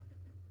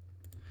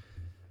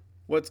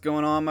What's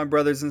going on, my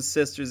brothers and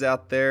sisters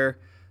out there?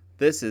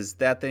 This is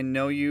That They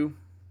Know You,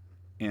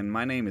 and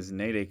my name is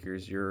Nate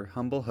Akers, your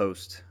humble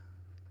host.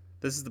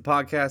 This is the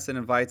podcast that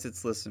invites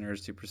its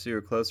listeners to pursue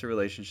a closer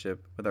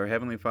relationship with our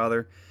Heavenly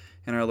Father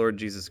and our Lord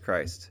Jesus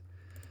Christ.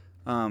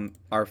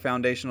 Our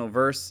foundational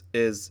verse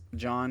is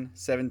John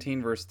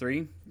 17, verse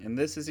 3, and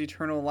this is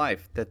eternal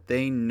life, that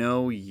they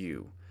know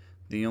you,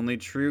 the only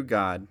true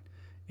God,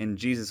 and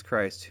Jesus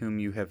Christ, whom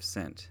you have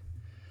sent.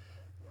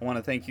 I want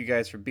to thank you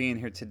guys for being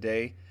here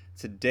today.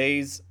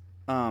 Today's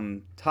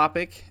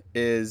topic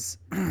is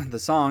the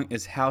song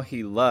is How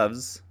He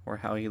Loves, or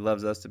How He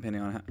Loves Us,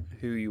 depending on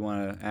who you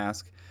want to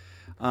ask.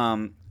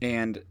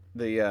 And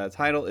the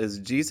title is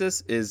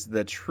Jesus is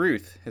the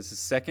Truth. It's the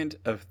second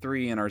of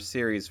 3 in our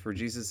series for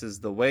Jesus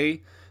is the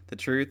Way, the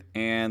Truth,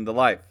 and the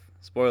Life.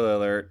 Spoiler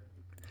alert.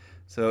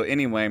 So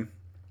anyway,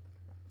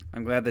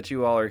 I'm glad that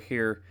you all are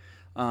here.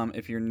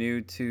 If you're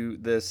new to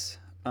this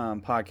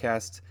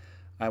podcast,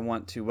 I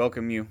want to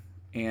welcome you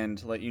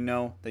and let you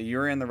know that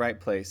you're in the right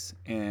place.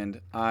 And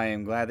I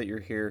am glad that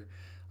you're here.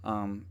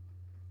 And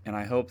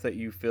I hope that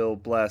you feel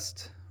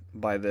blessed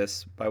by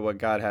this, by what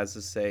God has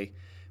to say,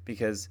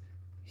 because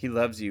He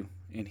loves you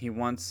and He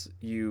wants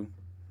you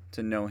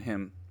to know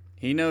Him.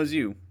 He knows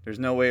you. There's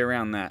no way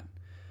around that.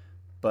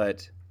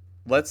 But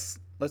let's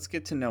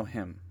get to know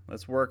Him.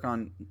 Let's work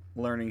on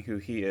learning who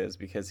He is,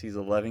 because He's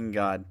a loving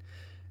God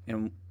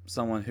and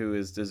someone who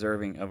is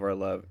deserving of our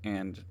love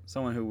and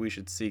someone who we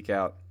should seek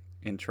out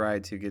and try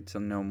to get to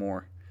know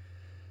more.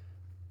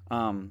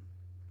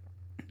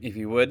 If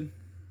you would,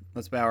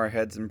 let's bow our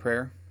heads in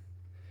prayer.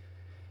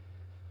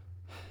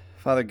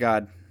 Father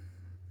God,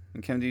 I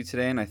come to you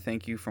today and I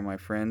thank you for my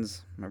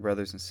friends, my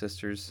brothers and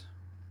sisters.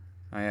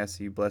 I ask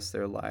that you bless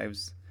their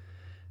lives,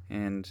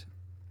 and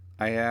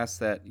I ask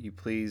that you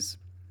please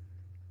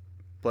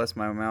bless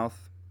my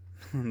mouth,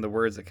 the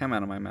words that come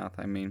out of my mouth,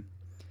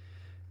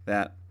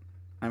 that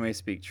I may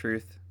speak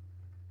truth,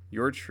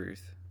 your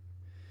truth,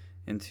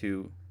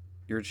 into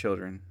your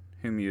children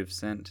whom you have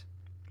sent.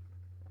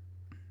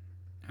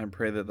 I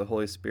pray that the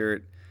Holy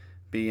Spirit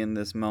be in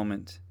this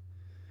moment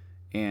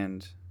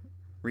and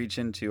reach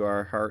into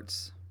our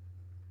hearts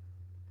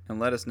and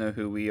let us know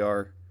who we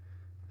are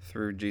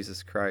through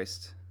Jesus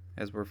Christ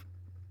as we're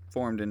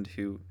formed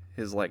into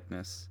His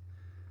likeness.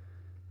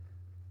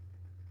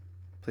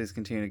 Please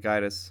continue to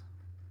guide us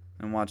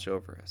and watch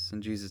over us.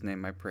 In Jesus'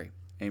 name I pray.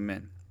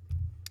 Amen.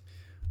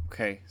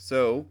 Okay,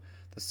 so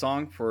the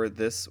song for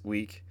this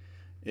week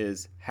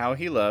is How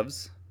He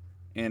Loves,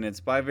 and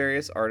it's by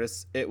various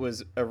artists. It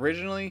was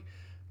originally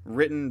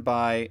written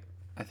by,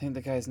 I think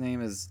the guy's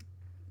name is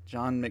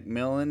John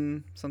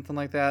McMillan, something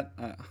like that.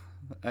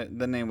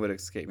 The name would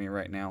escape me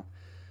right now.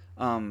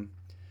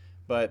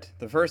 But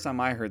the first time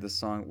I heard this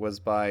song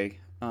was by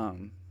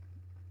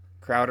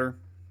Crowder,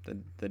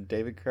 the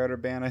David Crowder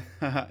band.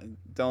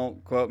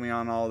 Don't quote me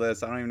on all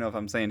this. I don't even know if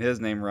I'm saying his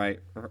name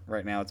right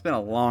now. It's been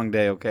a long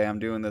day, okay? I'm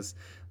doing this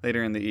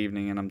later in the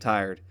evening and I'm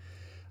tired.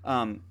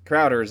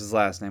 Crowder is his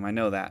last name. I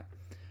know that.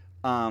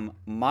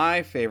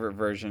 My favorite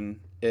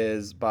version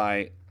is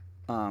by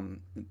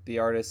the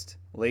artist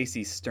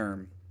Lacey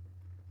Sturm.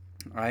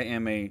 I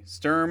am a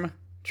Sturm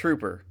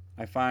trooper.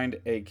 I find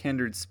a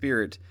kindred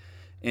spirit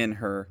in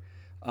her,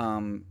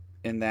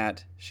 in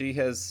that she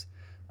has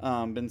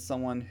been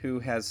someone who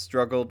has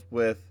struggled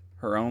with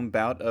her own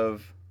bout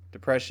of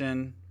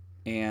depression,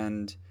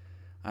 and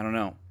I don't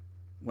know.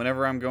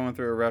 Whenever I'm going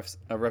through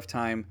a rough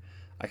time,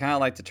 I kind of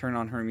like to turn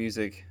on her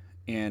music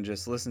and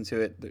just listen to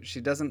it.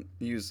 She doesn't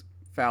use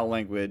foul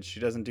language.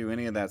 She doesn't do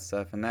any of that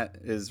stuff, and that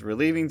is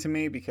relieving to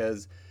me,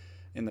 because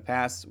in the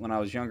past, when I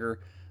was younger,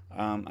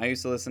 I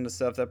used to listen to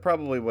stuff that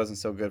probably wasn't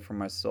so good for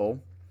my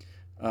soul.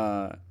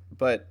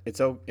 But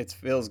it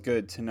feels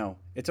good to know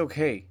it's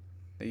okay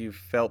that you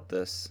felt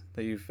this,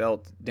 that you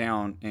felt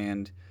down,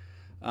 and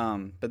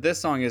but this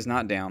song is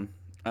not down.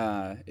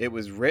 It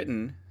was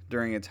written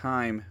during a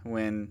time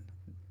when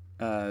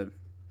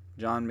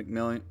John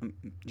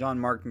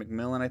Mark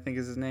McMillan, I think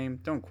is his name.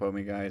 Don't quote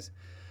me, guys.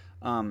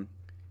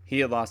 He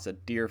had lost a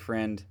dear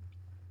friend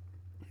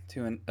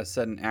to a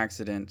sudden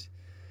accident.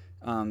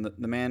 The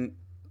man,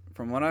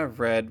 from what I've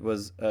read,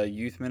 was a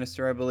youth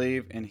minister, I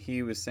believe, and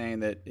he was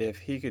saying that if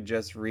he could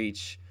just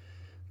reach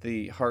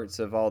the hearts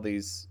of all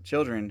these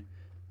children,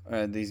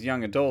 these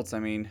young adults,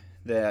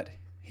 that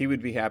he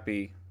would be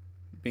happy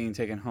being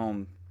taken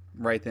home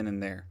right then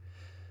and there.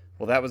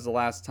 Well, that was the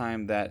last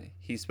time that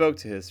he spoke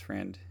to his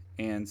friend,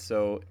 and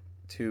so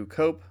to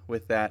cope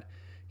with that,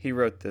 he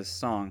wrote this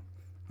song.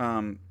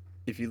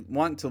 If you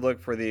want to look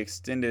for the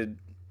extended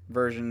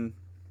version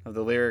of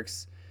the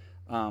lyrics,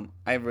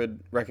 I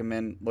would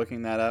recommend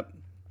looking that up.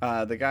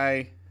 The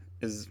guy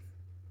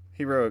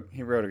he wrote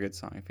a good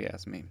song, if you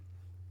ask me.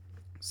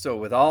 So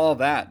with all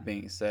that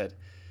being said,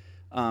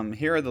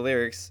 here are the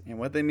lyrics and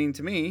what they mean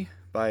to me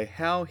by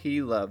How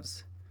He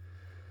Loves.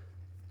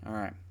 All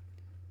right.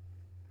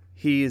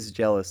 He is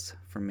jealous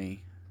for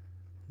me,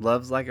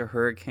 loves like a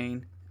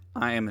hurricane.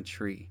 I am a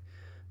tree,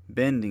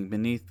 bending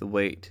beneath the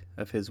weight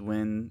of His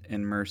wind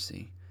and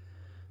mercy.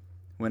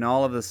 When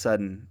all of a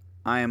sudden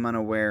I am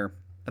unaware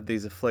of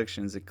these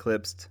afflictions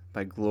eclipsed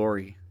by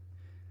glory,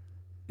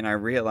 and I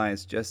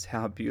realize just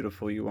how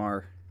beautiful you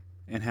are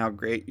and how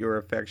great your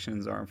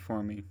affections are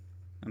for me.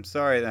 I'm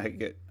sorry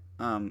that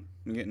I'm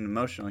getting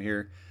emotional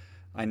here.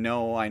 I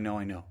know.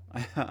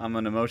 I'm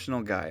an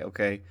emotional guy,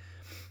 okay?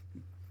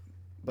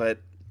 But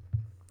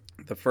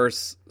the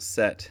first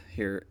set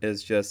here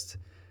is just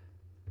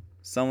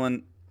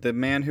someone, the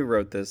man who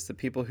wrote this, the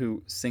people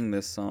who sing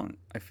this song.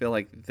 I feel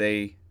like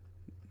they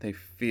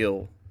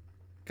feel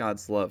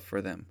God's love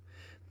for them.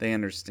 They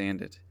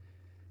understand it.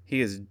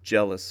 He is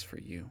jealous for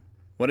you.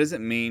 What does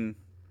it mean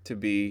to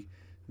be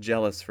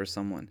jealous for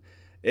someone?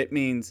 It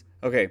means,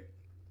 okay,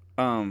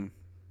 um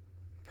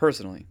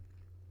personally,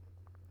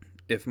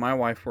 if my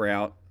wife were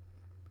out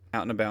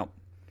and about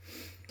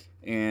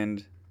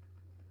and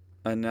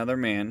another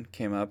man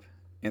came up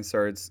and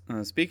started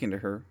speaking to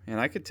her, and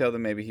I could tell that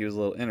maybe he was a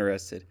little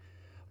interested,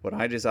 would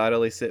I just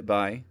idly sit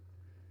by?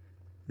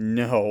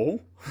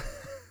 No.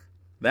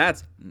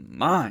 That's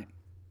mine.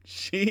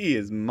 She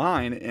is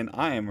mine and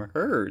I am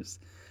hers.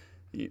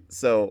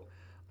 So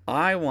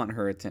I want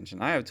her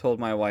attention. I have told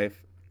my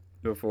wife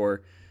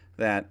before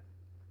that,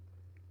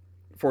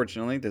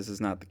 fortunately, this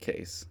is not the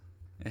case.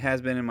 It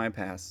has been in my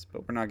past,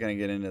 but we're not going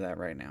to get into that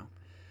right now.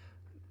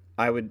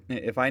 I would,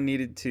 if I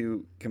needed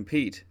to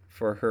compete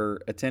for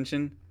her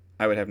attention,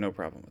 I would have no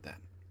problem with that.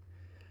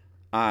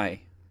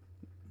 I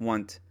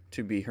want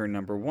to be her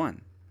number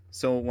one.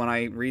 So when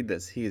I read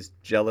this, he is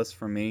jealous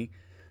for me.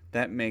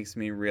 That makes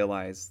me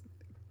realize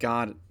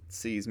God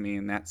sees me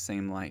in that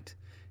same light,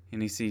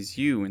 and he sees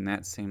you in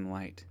that same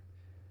light.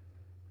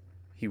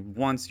 He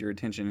wants your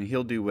attention, and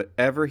he'll do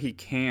whatever he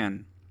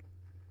can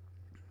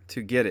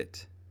to get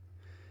it.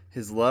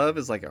 His love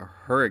is like a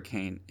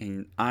hurricane,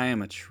 and I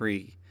am a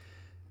tree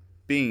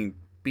being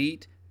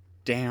beat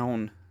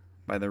down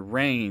by the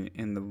rain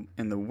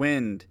and the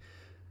wind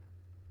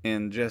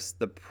and just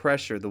the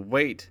pressure, the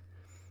weight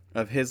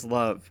of his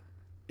love.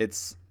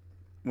 It's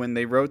when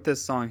they wrote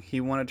this song, he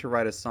wanted to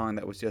write a song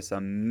that was just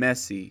a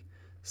messy,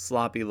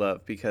 sloppy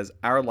love, because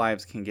our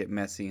lives can get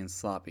messy and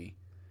sloppy.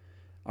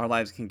 Our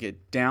lives can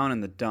get down in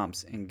the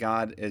dumps, and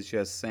God is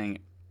just saying,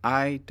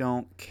 I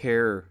don't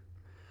care.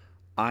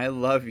 I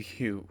love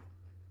you.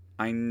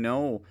 I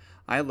know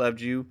I loved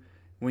you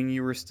when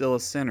you were still a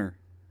sinner.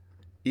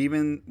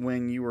 Even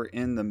when you were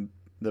in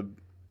the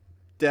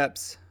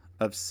depths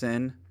of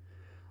sin,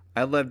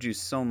 I loved you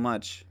so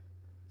much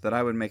that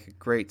I would make a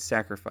great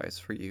sacrifice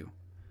for you.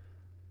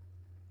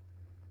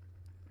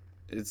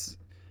 It's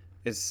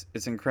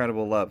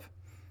incredible love.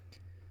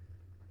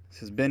 It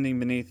says, bending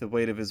beneath the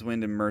weight of his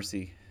wind and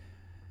mercy.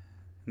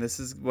 And this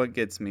is what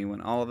gets me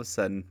when all of a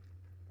sudden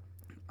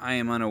I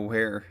am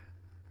unaware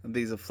of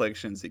these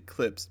afflictions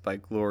eclipsed by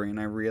glory, and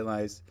I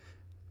realize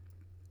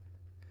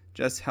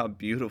just how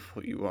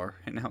beautiful you are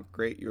and how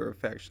great your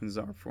affections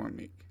are for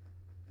me.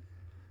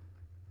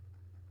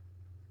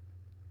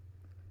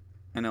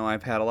 I know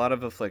I've had a lot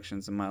of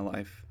afflictions in my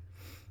life,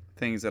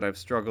 things that I've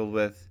struggled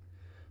with,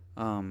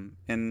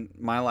 and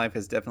my life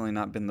has definitely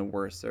not been the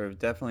worst. There have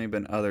definitely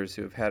been others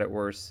who have had it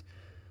worse,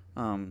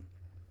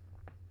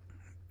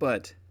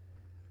 but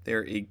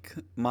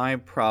my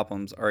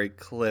problems are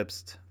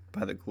eclipsed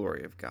by the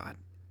glory of God.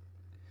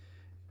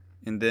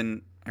 And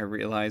then I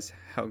realize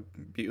how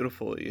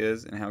beautiful he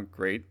is and how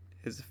great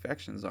his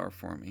affections are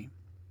for me.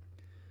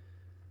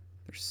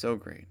 They're so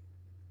great.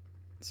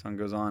 The song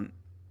goes on,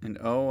 and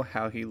oh,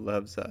 how he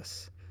loves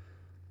us.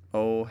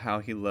 Oh, how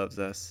he loves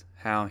us.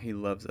 How he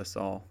loves us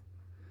all.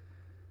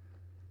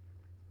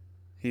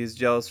 He is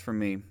jealous for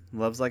me,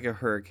 loves like a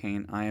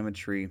hurricane. I am a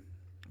tree,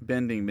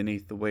 bending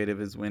beneath the weight of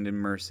his wind and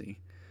mercy.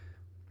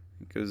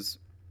 It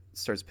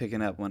starts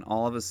picking up when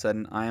all of a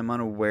sudden I am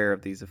unaware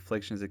of these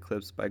afflictions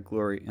eclipsed by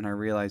glory, and I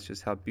realize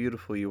just how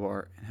beautiful you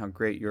are and how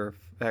great your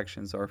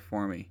affections are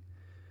for me.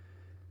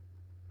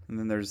 And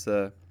then there's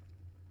I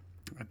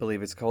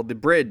believe it's called the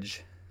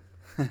bridge.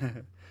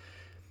 Then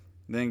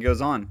it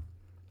goes on.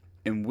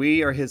 And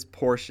we are his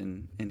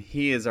portion, and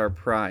he is our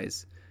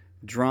prize,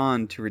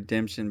 drawn to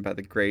redemption by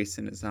the grace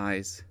in his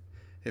eyes.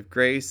 If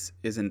grace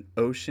is an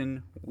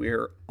ocean,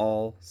 we're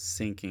all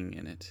sinking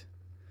in it.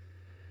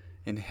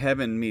 And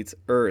heaven meets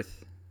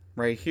earth.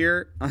 Right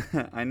here,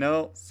 I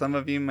know some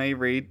of you may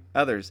read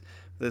others.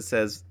 This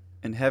says,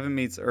 and heaven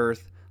meets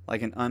earth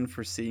like an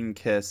unforeseen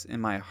kiss,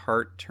 and my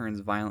heart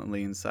turns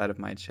violently inside of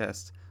my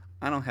chest.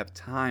 I don't have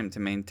time to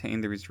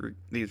maintain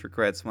these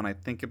regrets when I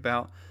think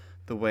about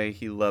the way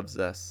he loves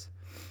us.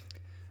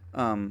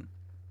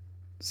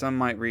 Some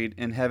might read,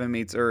 and heaven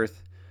meets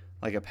earth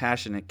like a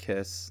passionate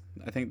kiss.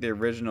 I think the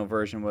original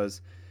version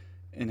was,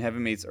 in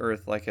heaven meets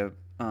earth like a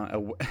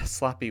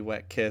sloppy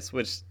wet kiss,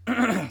 which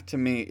to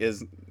me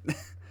is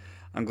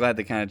I'm glad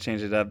they kind of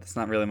changed it up. It's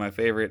not really my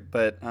favorite,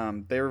 but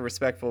they were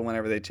respectful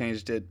whenever they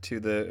changed it to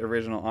the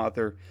original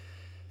author,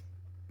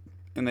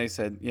 and they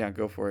said, yeah,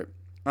 go for it.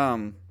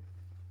 But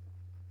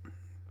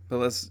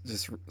let's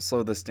just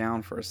slow this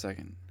down for a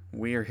second.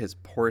 We are his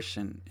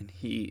portion, and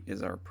he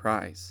is our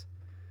prize.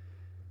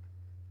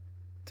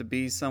 To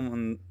be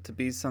someone's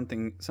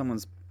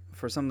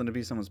for something to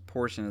be someone's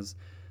portion is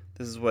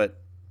this is what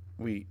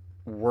we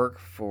work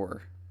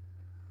for.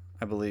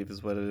 I believe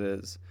is what it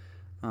is.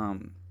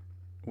 Um,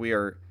 we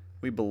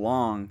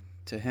belong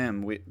to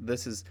Him.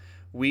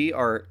 We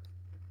are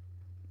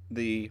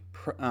the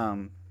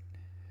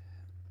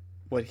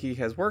what He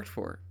has worked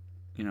for.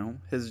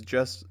 His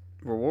just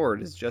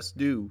reward is just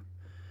due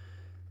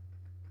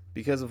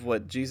because of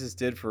what Jesus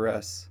did for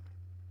us.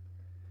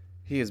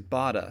 He has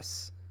bought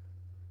us,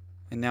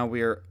 and now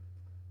we are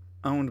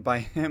owned by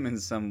Him in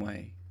some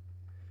way.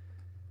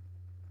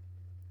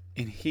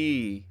 And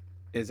He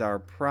is our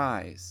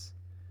prize.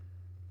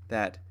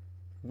 That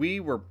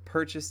we were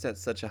purchased at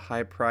such a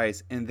high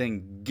price and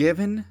then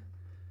given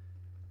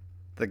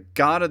the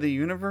God of the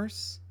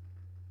universe,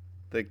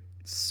 the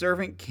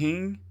servant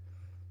king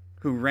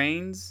who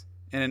reigns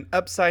in an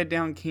upside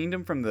down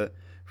kingdom from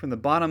the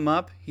bottom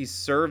up. He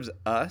serves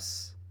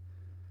us.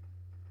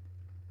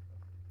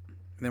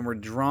 And then we're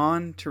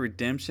drawn to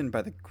redemption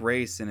by the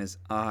grace in His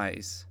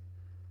eyes.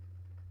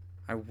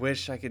 I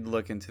wish I could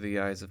look into the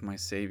eyes of my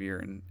Savior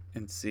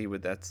and see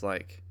what that's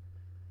like.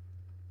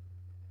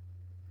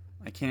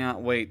 I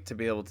cannot wait to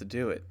be able to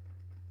do it.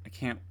 I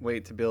can't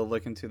wait to be able to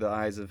look into the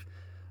eyes of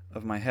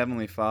my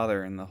Heavenly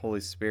Father and the Holy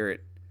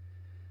Spirit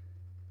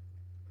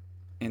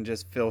and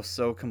just feel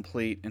so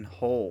complete and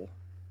whole.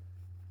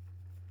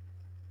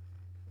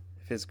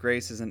 If His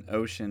grace is an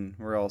ocean,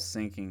 we're all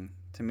sinking.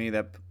 To me,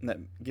 that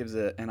gives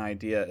an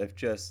idea of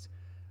just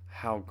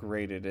how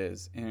great it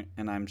is.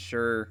 And I'm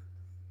sure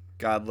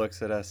God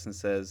looks at us and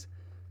says,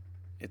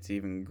 it's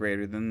even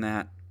greater than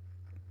that.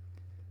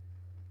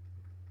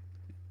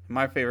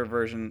 My favorite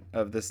version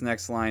of this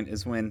next line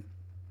is when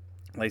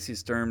Lacey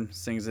Sturm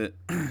sings it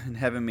in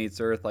Heaven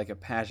Meets Earth like a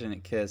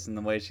passionate kiss. And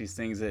the way she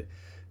sings it,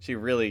 she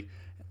really,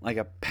 like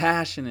a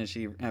passionate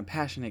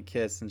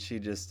kiss. And she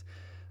just,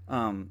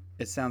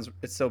 it's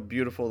so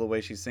beautiful the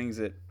way she sings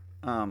it.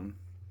 I'm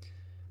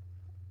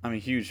a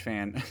huge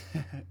fan.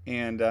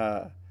 And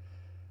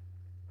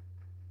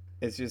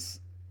it's just,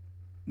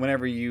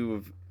 whenever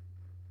you've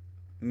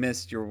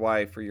missed your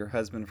wife or your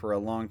husband for a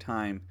long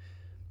time,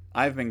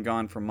 I've been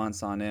gone for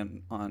months on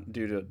end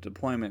due to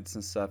deployments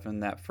and stuff,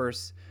 and that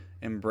first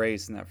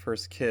embrace and that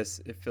first kiss,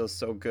 it feels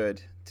so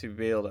good to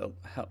be able to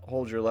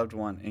hold your loved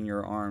one in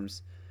your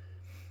arms.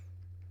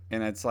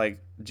 And it's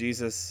like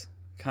Jesus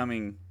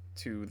coming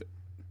to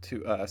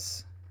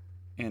us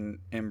and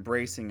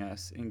embracing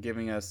us and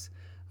giving us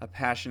a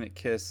passionate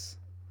kiss,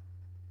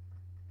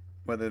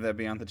 whether that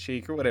be on the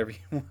cheek or whatever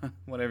you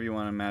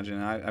want to imagine.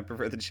 I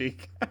prefer the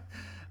cheek.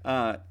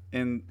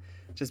 And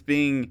just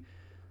being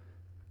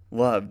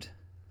loved.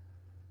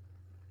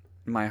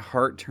 My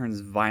heart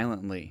turns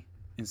violently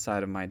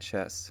inside of my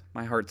chest.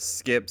 My heart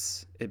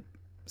skips. It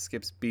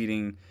skips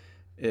beating.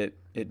 It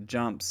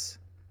jumps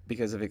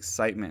because of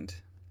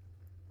excitement.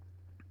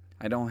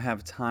 I don't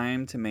have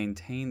time to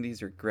maintain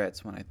these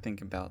regrets when I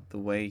think about the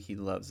way He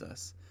loves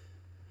us.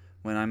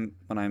 When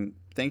I'm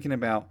thinking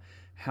about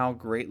how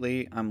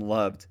greatly I'm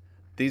loved,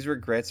 these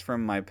regrets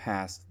from my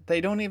past,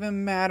 they don't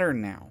even matter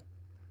now.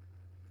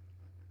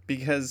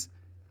 Because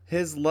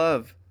His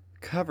love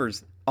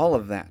covers all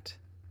of that.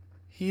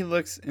 He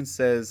looks and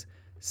says,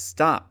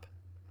 stop.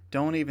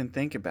 Don't even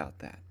think about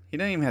that. He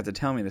doesn't even have to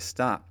tell me to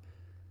stop,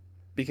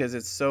 because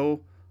it's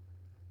so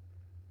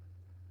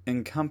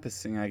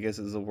encompassing, I guess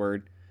is the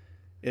word.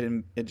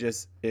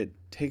 It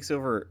takes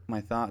over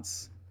my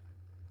thoughts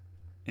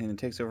and it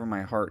takes over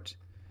my heart.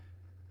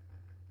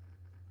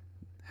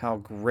 How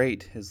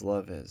great His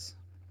love is.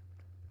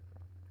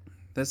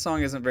 This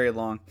song isn't very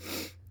long,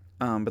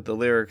 but the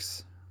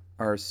lyrics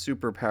are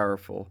super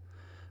powerful.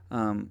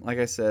 Like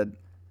I said,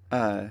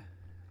 you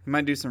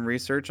might do some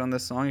research on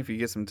this song if you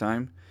get some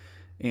time,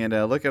 and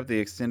look up the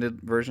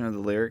extended version of the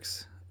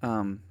lyrics,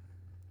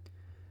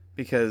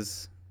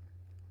 because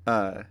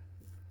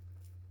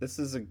this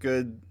is a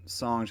good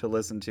song to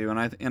listen to,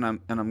 and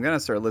I'm gonna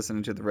start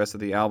listening to the rest of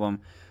the album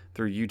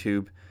through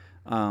YouTube,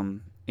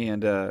 and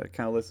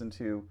kind of listen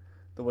to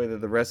the way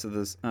that the rest of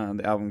this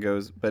the album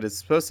goes. But it's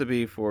supposed to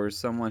be for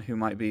someone who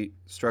might be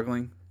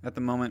struggling at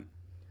the moment.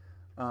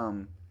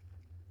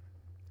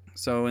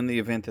 So in the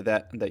event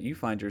that you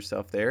find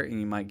yourself there and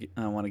you might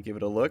want to give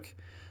it a look,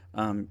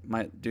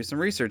 might do some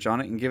research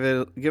on it and give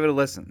it a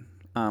listen.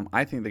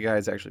 I think the guy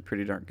is actually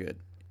pretty darn good.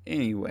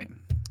 Anyway,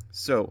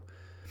 so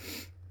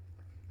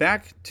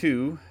back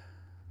to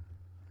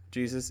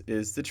Jesus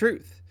is the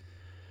truth.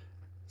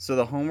 So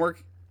the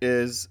homework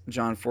is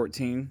John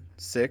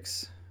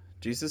 14:6.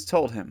 Jesus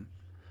told him,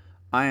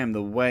 I am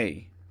the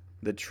way,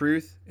 the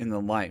truth, and the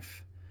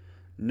life.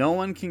 No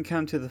one can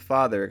come to the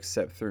Father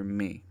except through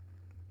me.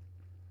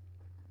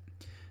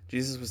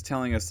 Jesus was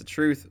telling us the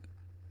truth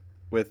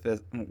with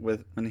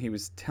when He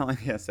was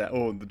telling us that.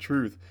 Oh, the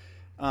truth.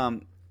 I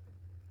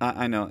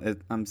know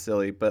I'm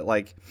silly, but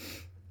like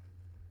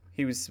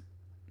he's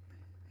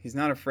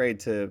not afraid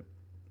to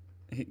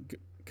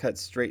cut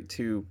straight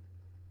to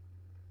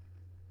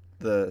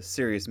the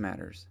serious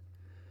matters.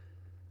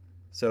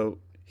 So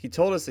He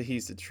told us that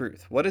He's the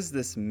truth. What does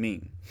this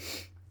mean?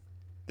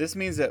 This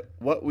means that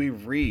what we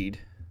read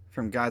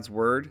from God's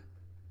word,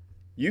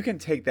 you can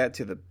take that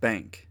to the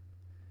bank.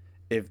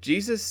 If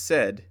Jesus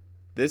said,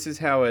 this is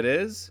how it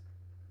is,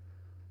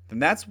 then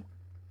that's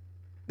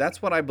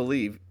what I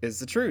believe is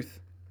the truth,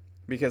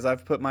 because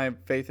I've put my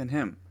faith in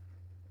him.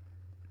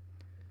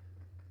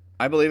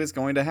 I believe it's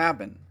going to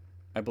happen.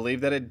 I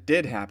believe that it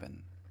did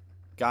happen.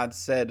 God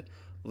said,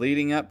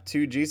 leading up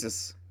to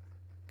Jesus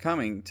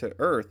coming to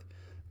earth,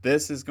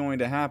 this is going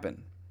to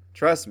happen.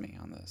 Trust me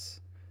on this.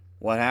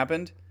 What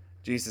happened?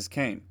 Jesus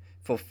came,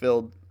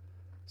 fulfilled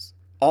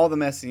all the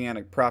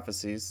messianic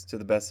prophecies to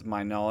the best of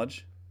my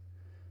knowledge.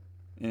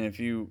 And if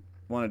you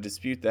want to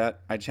dispute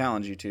that, I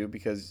challenge you to,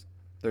 because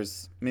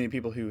there's many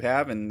people who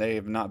have, and they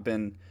have not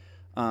been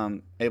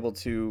able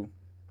to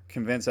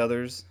convince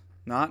others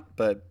not.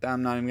 But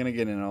I'm not even going to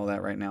get into all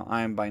that right now.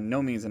 I am by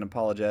no means an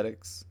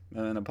apologist.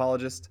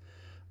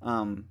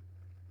 Even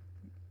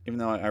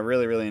though I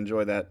really, really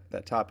enjoy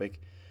that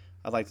topic,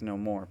 I'd like to know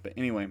more. But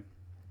anyway,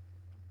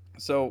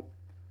 so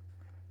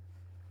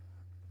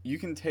you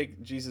can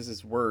take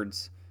Jesus'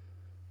 words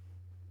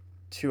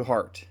to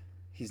heart.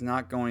 He's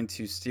not going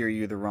to steer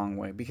you the wrong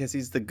way, because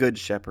he's the good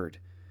shepherd.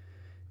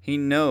 He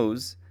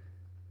knows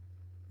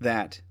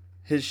that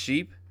his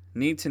sheep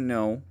need to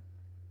know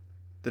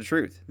the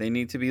truth. They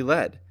need to be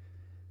led.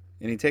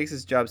 And he takes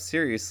his job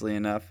seriously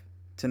enough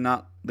to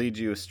not lead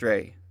you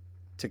astray,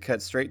 to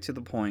cut straight to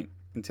the point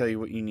and tell you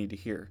what you need to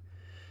hear.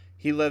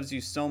 He loves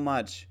you so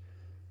much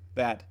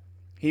that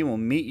he will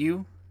meet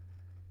you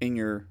in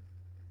your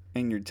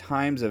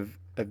times of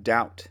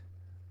doubt,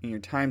 in your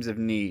times of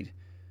need,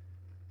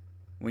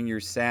 when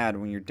you're sad,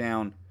 when you're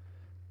down.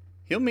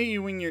 He'll meet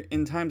you when you're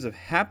in times of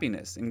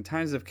happiness, in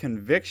times of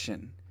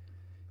conviction.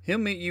 He'll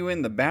meet you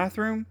in the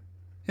bathroom.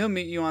 He'll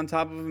meet you on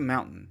top of a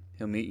mountain.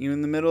 He'll meet you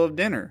in the middle of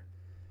dinner.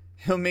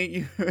 He'll meet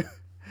you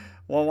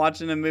while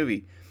watching a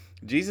movie.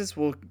 Jesus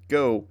will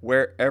go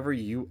wherever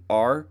you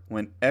are,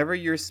 whenever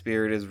your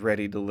spirit is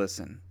ready to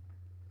listen.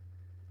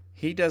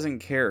 He doesn't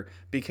care,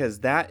 because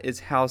that is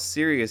how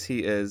serious he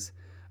is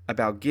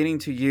about getting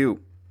to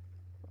you.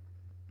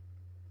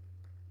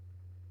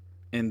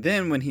 And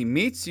then when he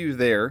meets you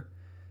there,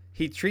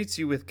 he treats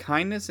you with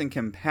kindness and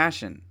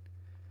compassion.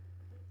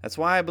 That's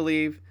why I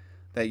believe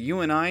that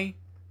you and I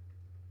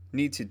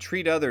need to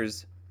treat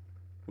others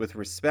with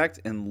respect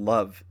and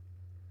love.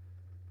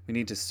 We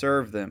need to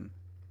serve them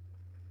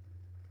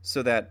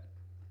so that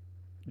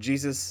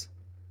Jesus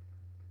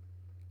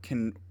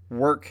can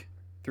work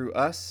through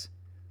us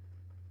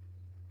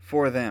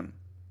for them,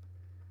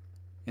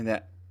 and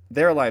that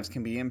their lives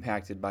can be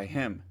impacted by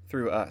him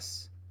through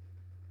us.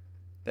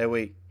 That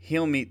way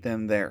he'll meet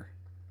them there.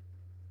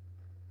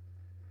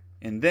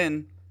 And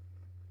then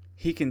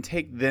he can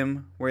take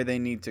them where they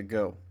need to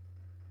go.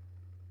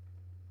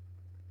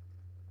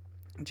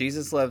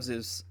 Jesus loves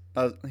us.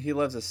 He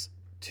loves us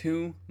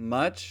too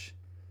much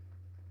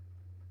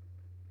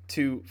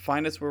to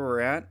find us where we're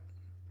at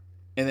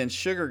and then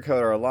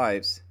sugarcoat our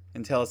lives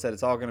and tell us that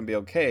it's all going to be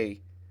okay,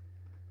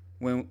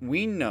 when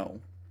we know,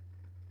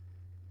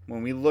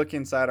 when we look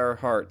inside our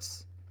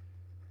hearts,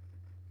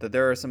 that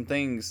there are some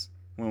things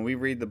when we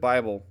read the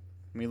Bible,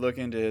 when we look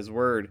into his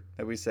word,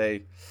 that we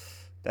say,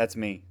 that's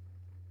me.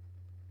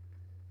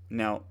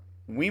 Now,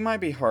 we might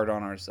be hard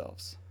on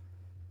ourselves,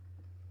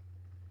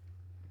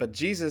 but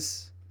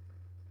Jesus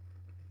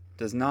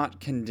does not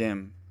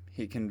condemn,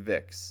 he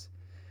convicts.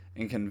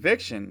 And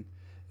conviction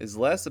is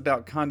less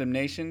about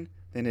condemnation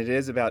than it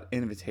is about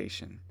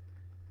invitation.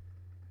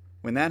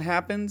 When that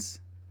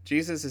happens,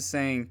 Jesus is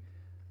saying,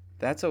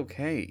 that's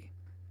okay,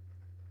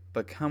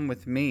 but come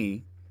with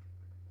me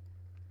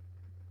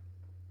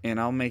and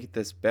I'll make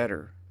this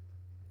better.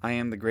 I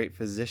am the great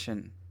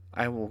physician.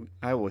 I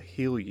will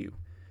heal you.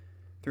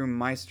 Through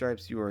my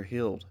stripes you are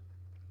healed.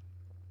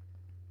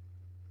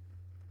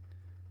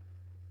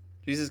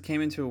 Jesus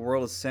came into a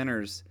world of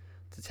sinners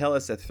to tell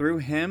us that through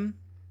him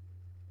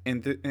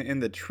and in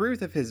the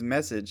truth of his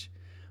message,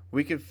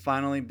 we could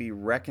finally be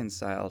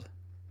reconciled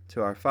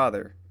to our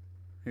Father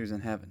who's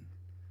in heaven.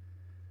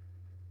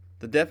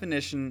 The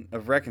definition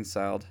of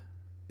reconciled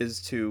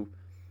is to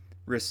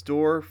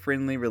restore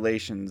friendly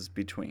relations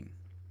between.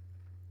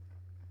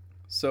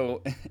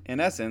 So, in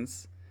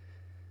essence,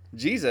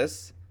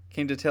 Jesus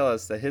came to tell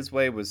us that his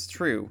way was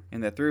true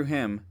and that through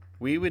him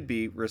we would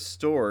be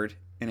restored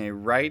in a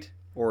right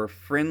or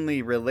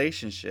friendly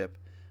relationship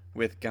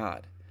with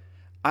God.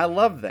 I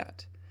love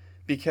that,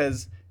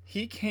 because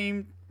he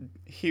came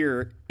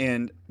here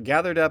and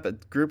gathered up a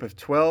group of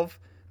 12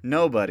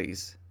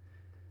 nobodies,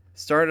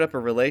 started up a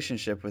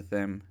relationship with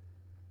them,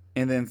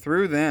 and then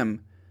through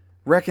them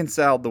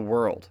reconciled the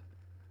world.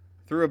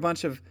 Through a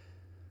bunch of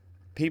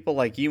people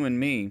like you and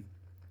me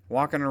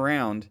walking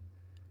around,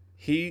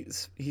 he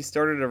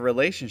started a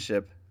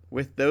relationship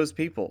with those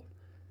people.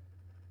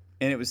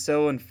 And it was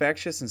so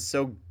infectious and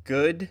so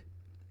good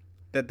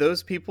that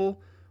those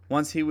people,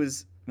 once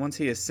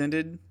he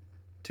ascended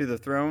to the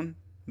throne,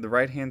 the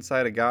right-hand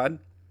side of God,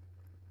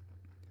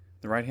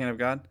 the right hand of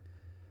God,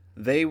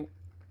 they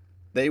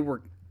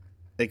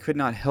could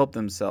not help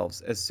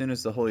themselves as soon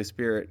as the Holy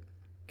Spirit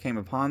came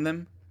upon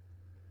them.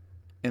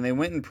 And they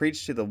went and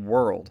preached to the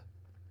world.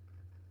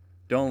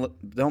 Don't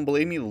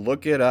believe me?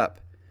 Look it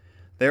up.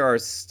 There are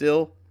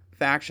still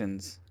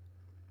factions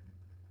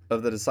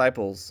of the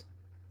disciples,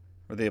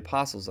 or the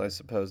apostles, I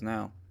suppose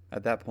now,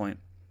 at that point,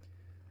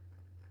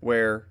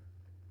 where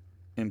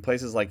in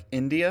places like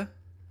India,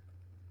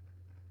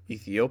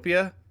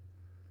 Ethiopia,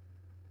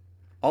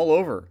 all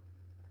over.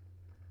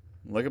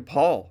 Look at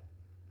Paul.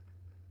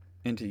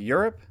 Into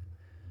Europe,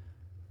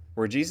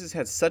 where Jesus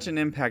had such an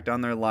impact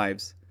on their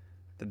lives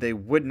that they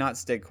would not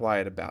stay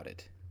quiet about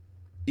it,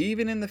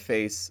 even in the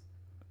face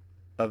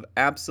of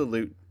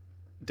absolute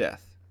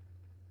death.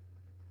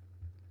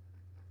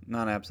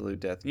 Not absolute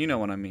death. You know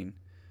what I mean.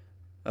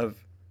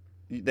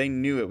 They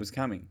knew it was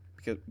coming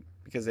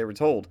because they were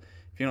told,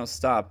 if you don't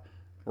stop,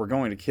 we're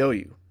going to kill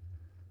you.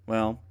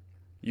 Well,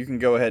 you can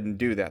go ahead and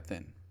do that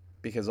then,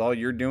 because all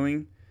you're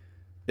doing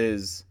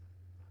is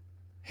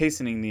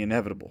hastening the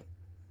inevitable.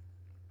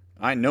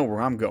 I know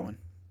where I'm going.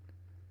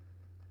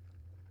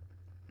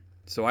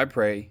 So I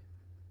pray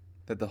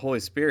that the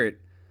Holy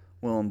Spirit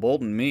will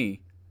embolden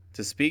me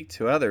to speak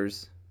to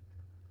others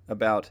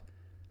about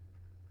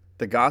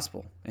the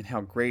gospel and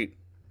how great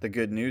the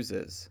good news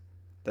is.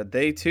 That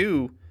they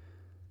too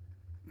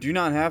do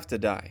not have to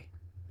die.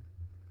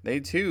 They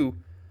too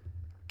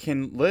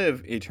can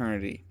live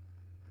eternity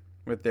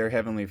with their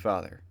Heavenly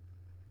Father,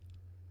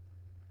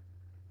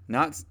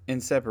 not in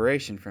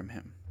separation from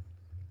Him.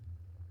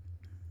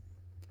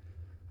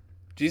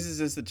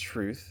 Jesus is the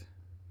truth,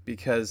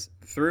 because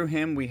through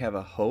Him we have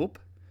a hope,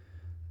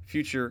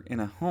 future, and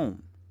a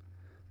home.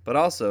 But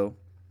also,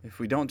 if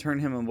we don't turn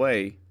Him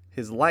away,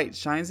 His light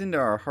shines into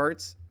our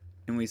hearts,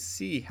 and we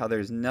see how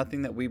there's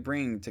nothing that we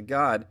bring to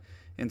God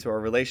into our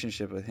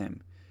relationship with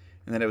Him,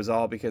 and that it was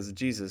all because of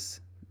Jesus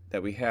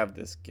that we have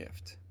this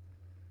gift.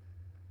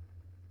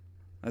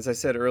 As I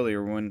said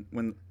earlier,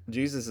 when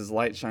Jesus'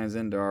 light shines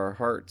into our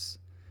hearts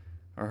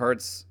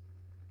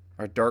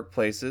are dark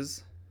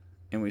places,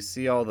 and we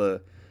see all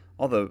the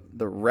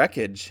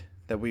wreckage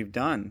that we've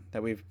done,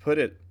 that we've put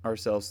it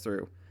ourselves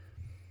through.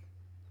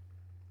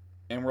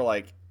 And we're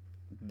like,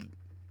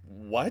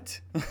 what?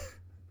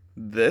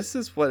 This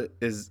is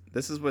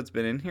what's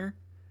been in here?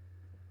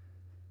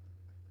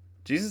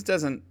 Jesus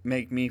doesn't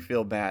make me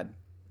feel bad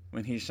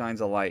when He shines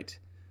a light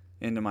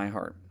into my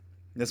heart.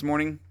 This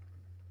morning,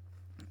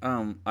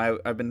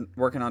 I've been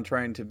working on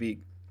trying to be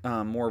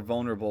more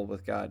vulnerable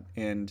with God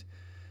and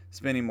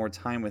spending more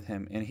time with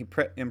Him. And He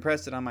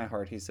impressed it on my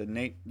heart. He said,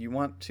 Nate, you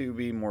want to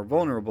be more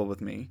vulnerable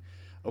with me?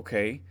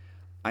 Okay,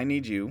 I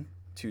need you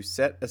to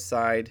set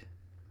aside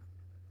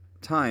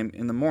time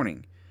in the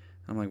morning.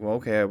 I'm like, well,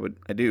 okay,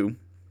 I do.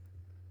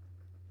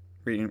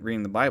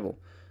 Reading the Bible.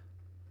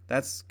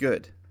 That's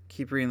good.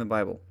 Keep reading the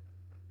Bible.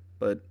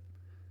 But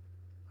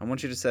I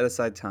want you to set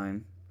aside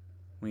time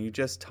when you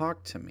just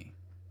talk to me.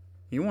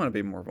 You want to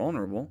be more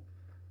vulnerable.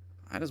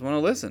 I just want to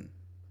listen.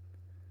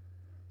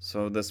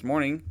 So this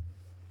morning,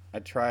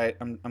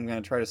 I'm going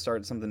to try to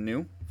start something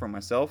new for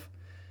myself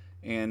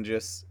and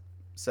just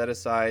set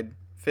aside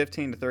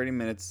 15 to 30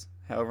 minutes,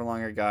 however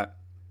long I got,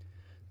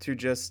 to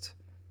just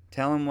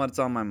tell Him what's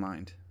on my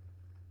mind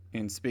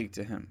and speak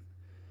to Him.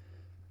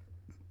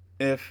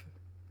 If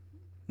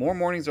more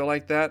mornings are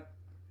like that,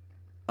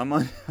 I'm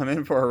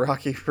in for a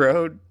rocky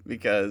road,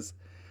 because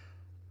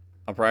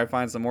I'll probably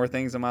find some more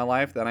things in my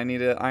life that I need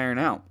to iron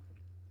out.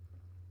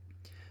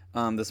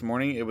 This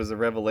morning, it was a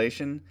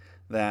revelation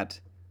that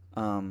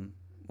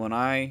when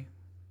I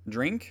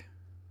drink,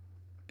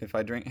 if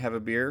I have a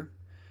beer,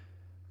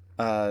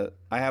 I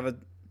have a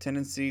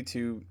tendency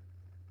to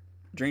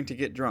drink to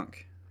get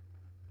drunk.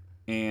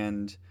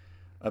 And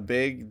a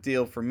big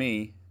deal for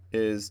me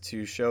is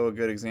to show a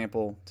good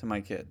example to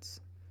my kids,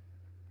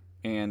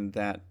 and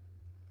that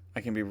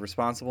I can be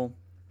responsible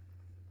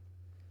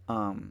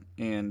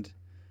and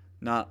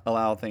not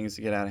allow things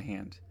to get out of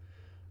hand.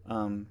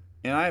 And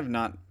I have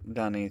not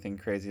done anything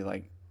crazy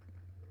like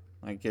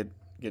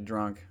get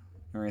drunk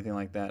or anything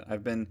like that.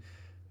 I've been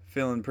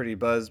feeling pretty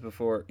buzzed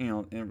before,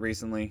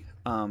 recently.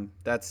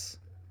 That's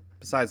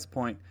besides the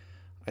point.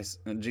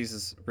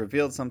 Jesus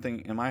revealed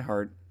something in my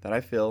heart that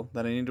I feel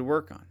that I need to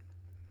work on.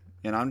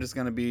 And I'm just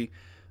going to be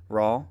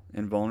raw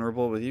and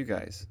vulnerable with you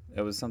guys.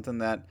 It was something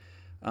that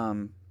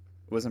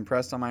was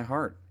impressed on my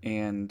heart,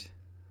 and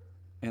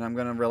I'm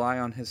going to rely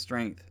on His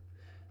strength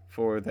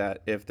for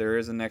that. If there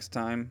is a next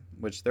time,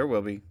 which there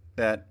will be,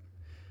 that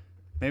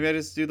maybe I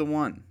just do the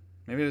one.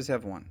 Maybe I just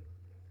have one,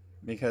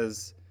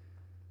 because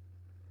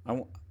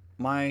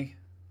my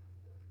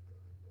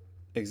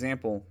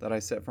example that I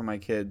set for my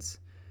kids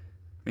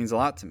means a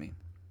lot to me.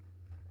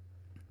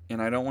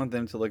 And I don't want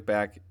them to look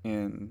back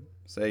and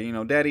say,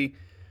 Daddy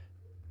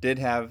did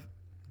have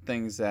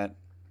things that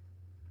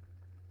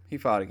he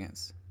fought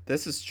against.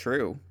 This is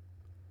true.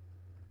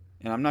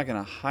 And I'm not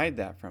going to hide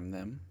that from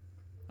them.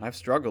 I've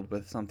struggled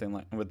with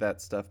something with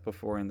that stuff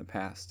before in the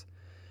past.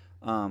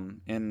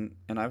 And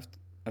I've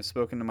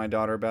spoken to my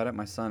daughter about it.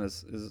 My son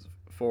is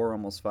 4,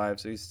 almost 5,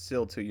 so he's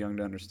still too young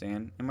to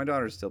understand. And my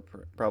daughter's still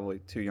probably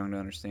too young to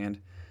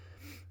understand.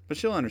 But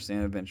she'll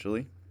understand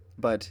eventually.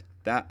 But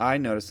that I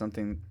noticed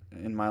something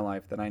in my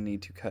life that I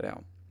need to cut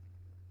out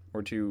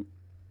or to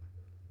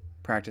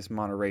practice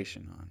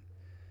moderation on.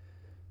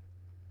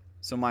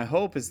 So my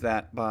hope is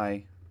that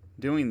by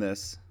doing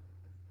this,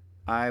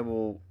 I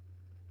will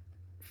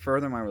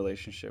further my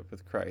relationship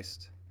with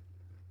Christ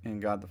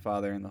and God the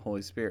Father and the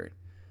Holy Spirit.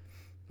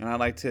 And I'd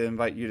like to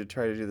invite you to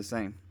try to do the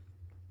same,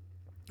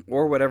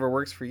 or whatever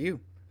works for you.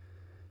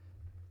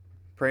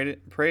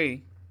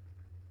 Pray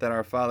that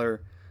our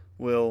Father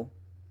will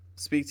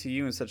speak to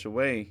you in such a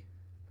way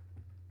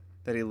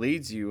that He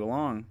leads you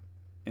along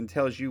and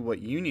tells you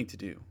what you need to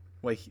do,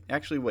 what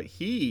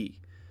He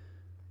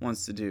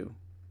wants to do,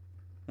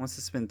 wants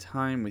to spend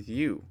time with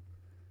you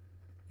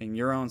in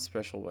your own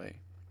special way.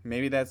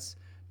 Maybe that's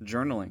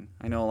journaling.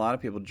 I know a lot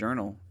of people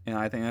journal, and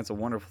I think that's a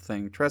wonderful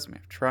thing. Trust me,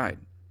 I've tried.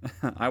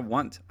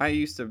 I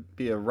used to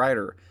be a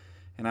writer,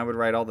 and I would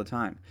write all the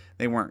time.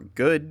 They weren't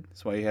good.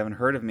 That's why you haven't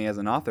heard of me as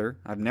an author.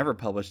 I've never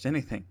published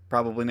anything.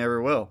 Probably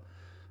never will.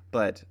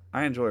 But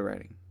I enjoy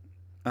writing.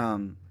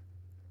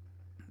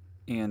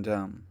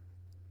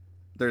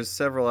 There's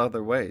several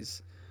other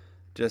ways.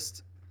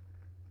 Just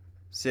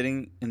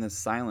sitting in the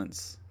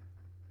silence,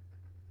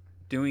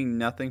 doing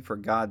nothing for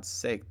God's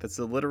sake. That's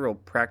a literal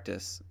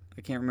practice.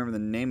 I can't remember the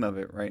name of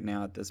it right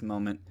now at this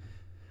moment.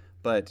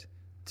 But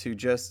to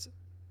just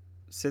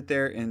sit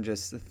there and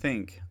just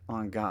think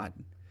on God.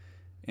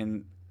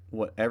 And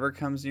whatever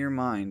comes to your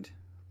mind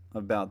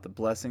about the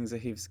blessings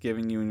that He's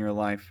given you in your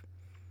life,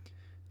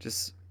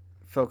 just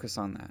focus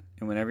on that.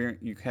 And whenever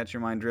you catch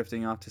your mind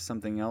drifting off to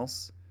something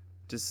else,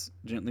 just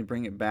gently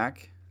bring it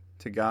back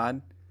to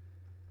God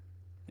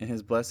and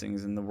His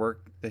blessings and the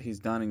work that He's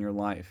done in your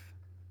life.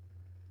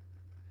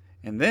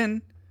 And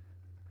then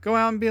go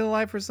out and be a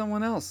light for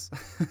someone else.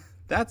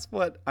 That's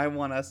what I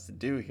want us to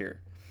do here.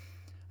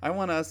 I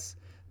want us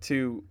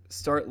to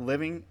start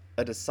living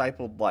a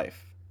discipled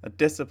life, a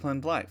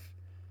disciplined life.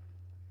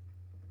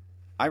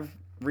 I've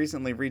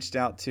recently reached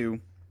out to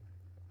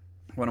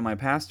one of my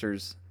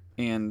pastors,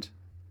 and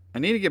I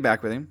need to get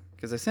back with him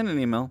because I sent an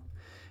email,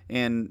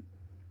 and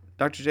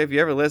Dr. J, if you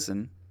ever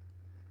listen,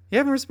 you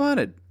haven't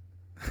responded.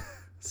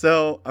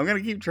 So I'm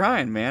going to keep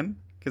trying, man,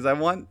 because I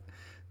want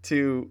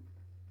to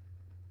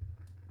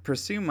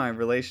pursue my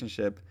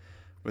relationship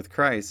with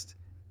Christ,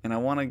 and I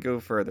want to go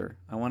further.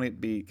 I want to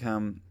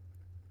become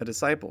a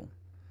disciple.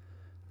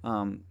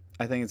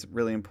 I think it's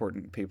really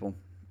important, people,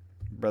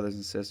 brothers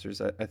and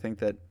sisters. I think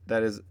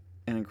that is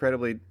an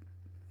incredibly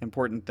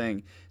important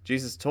thing.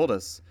 Jesus told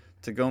us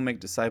to go make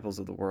disciples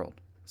of the world.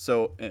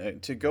 So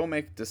to go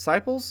make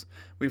disciples,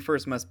 we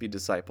first must be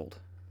discipled.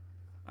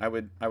 I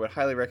would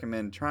highly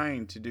recommend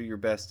trying to do your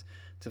best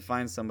to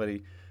find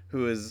somebody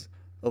who is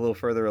a little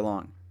further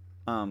along.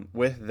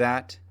 With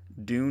that,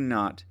 do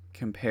not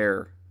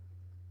compare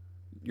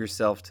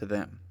yourself to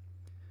them.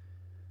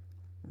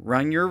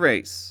 Run your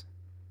race.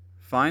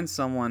 Find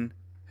someone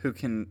who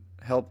can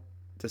help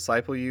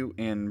disciple you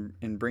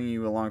and bring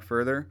you along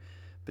further,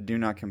 but do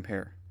not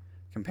compare.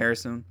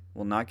 Comparison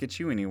will not get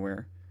you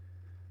anywhere.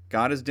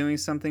 God is doing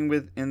something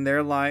within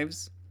their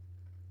lives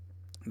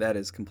that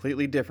is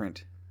completely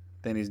different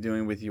than He's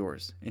doing with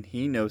yours, and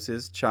He knows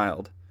His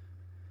child.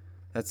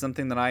 That's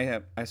something that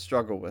I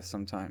struggle with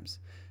sometimes.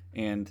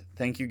 And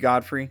thank you,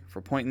 Godfrey,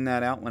 for pointing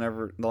that out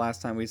whenever the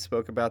last time we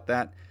spoke about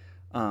that.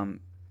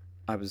 I'm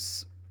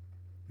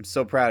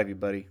so proud of you,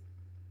 buddy.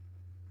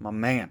 My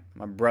man,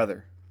 my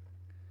brother.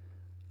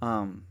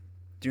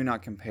 Do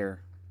not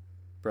compare,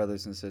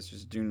 brothers and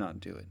sisters. Do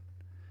not do it.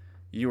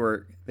 You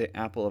are the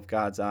apple of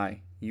God's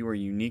eye. You are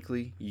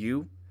uniquely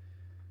you.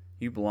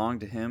 You belong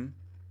to Him.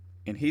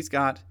 And He's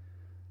got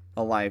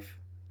a life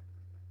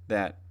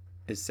that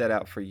is set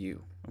out for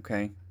you,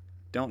 okay?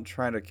 Don't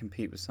try to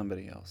compete with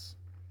somebody else.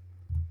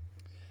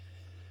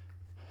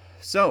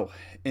 So,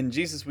 in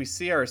Jesus, we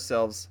see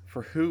ourselves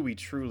for who we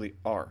truly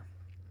are.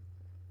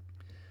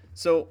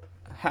 So,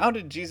 how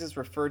did Jesus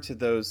refer to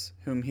those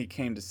whom He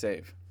came to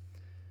save?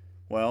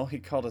 Well, He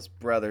called us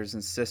brothers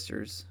and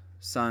sisters,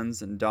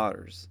 sons and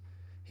daughters.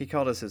 He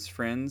called us His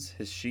friends,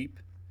 His sheep,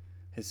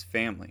 His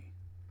family.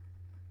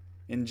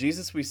 In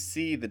Jesus, we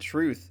see the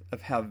truth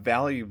of how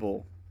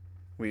valuable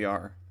we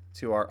are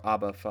to our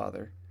Abba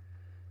Father.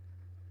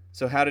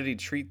 So how did He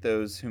treat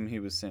those whom He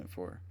was sent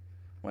for?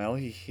 Well,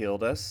 He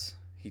healed us,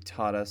 He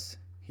taught us,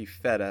 He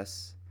fed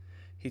us.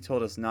 He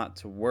told us not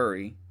to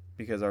worry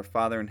because our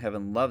Father in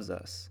heaven loves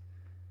us.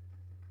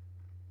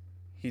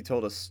 He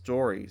told us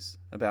stories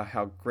about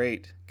how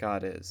great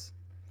God is.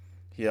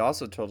 He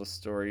also told us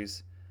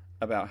stories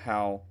about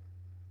how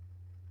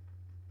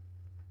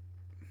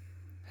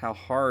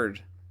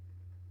hard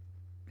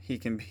He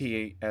can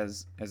be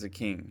as a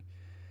king,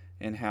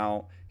 and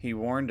how He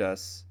warned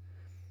us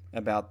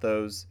about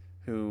those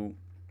who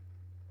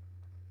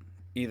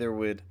either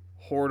would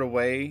hoard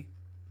away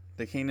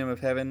the kingdom of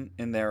heaven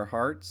in their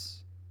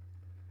hearts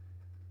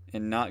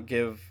and not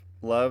give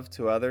love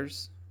to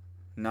others,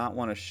 not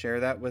want to share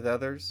that with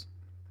others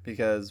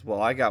because,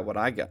 well, I got what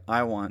I got.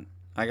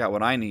 I got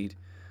what I need.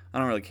 I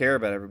don't really care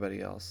about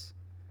everybody else.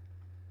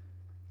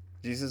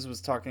 Jesus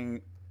was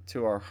talking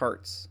to our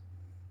hearts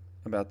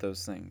about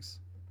those things.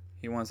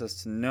 He wants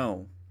us to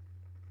know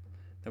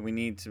that we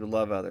need to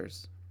love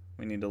others.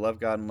 We need to love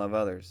God and love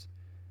others.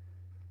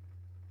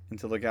 And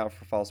to look out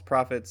for false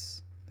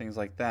prophets, things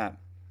like that.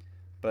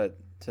 But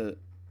to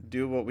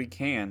do what we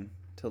can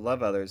to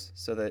love others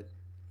so that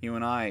you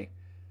and I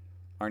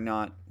are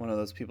not one of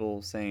those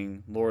people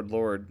saying, Lord,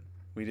 Lord,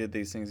 we did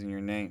these things in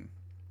your name.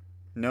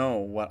 No,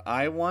 what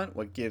I want,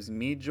 what gives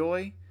me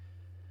joy,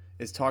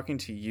 is talking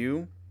to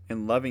you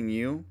and loving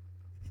you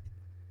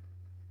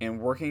and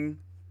working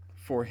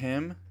for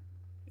Him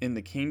in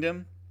the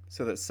kingdom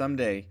so that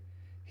someday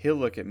He'll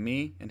look at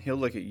me and He'll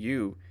look at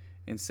you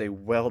and say,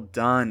 well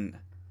done,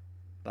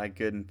 thy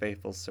good and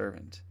faithful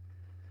servant.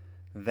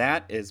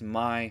 That is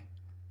my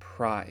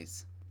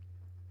prize.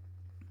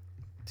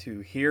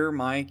 To hear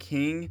my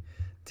King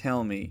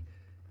tell me,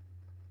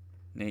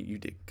 Nate, you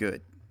did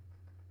good.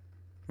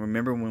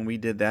 Remember when we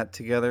did that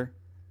together?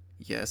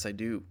 Yes, I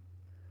do.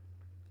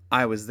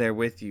 I was there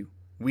with you.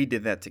 We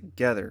did that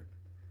together.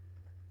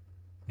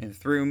 And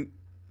through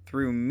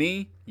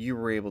me, you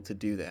were able to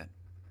do that.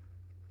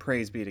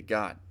 Praise be to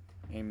God.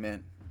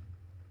 Amen.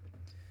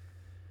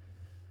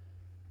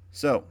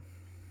 So,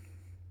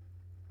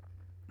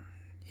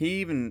 He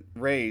even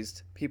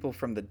raised people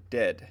from the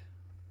dead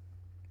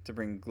to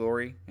bring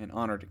glory and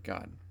honor to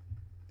God.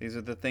 These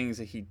are the things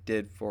that He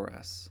did for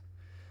us.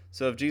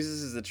 So if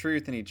Jesus is the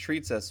truth and He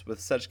treats us with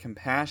such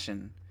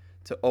compassion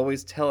to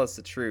always tell us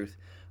the truth,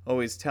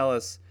 always tell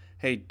us,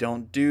 hey,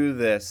 don't do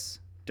this,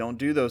 don't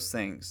do those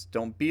things,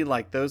 don't be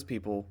like those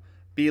people,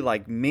 be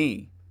like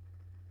me,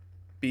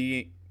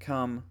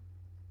 become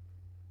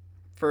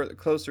further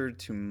closer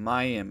to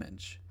my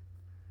image.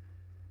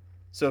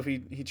 So if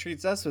he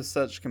treats us with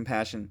such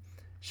compassion,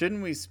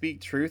 shouldn't we speak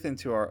truth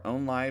into our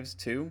own lives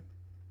too?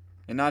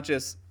 And not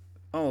just,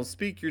 oh,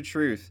 speak your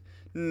truth.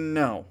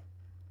 No.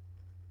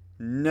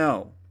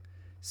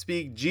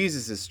 Speak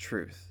Jesus'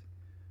 truth.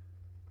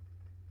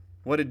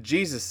 What did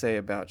Jesus say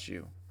about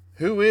you?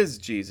 Who is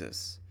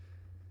Jesus?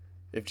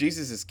 If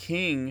Jesus is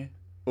king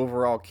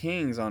over all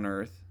kings on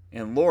earth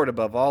and Lord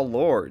above all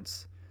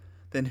lords,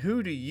 then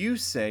who do you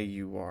say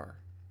you are?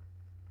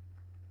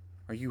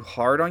 Are you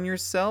hard on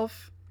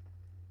yourself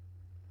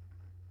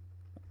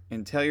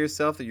and tell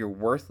yourself that you're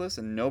worthless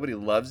and nobody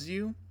loves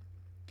you?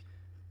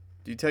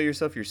 Do you tell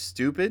yourself you're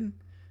stupid,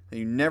 that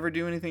you never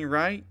do anything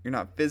right? You're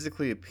not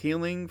physically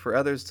appealing for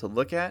others to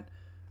look at?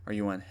 Are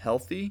you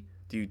unhealthy?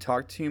 Do you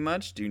talk too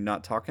much? Do you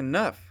not talk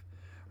enough?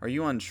 Are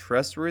you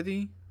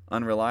untrustworthy,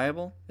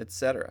 unreliable,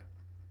 etc.?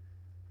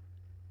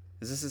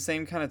 Is this the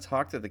same kind of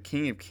talk that the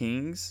King of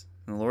Kings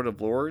and the Lord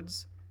of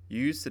Lords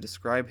used to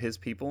describe His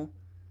people?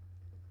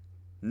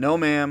 No,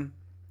 ma'am,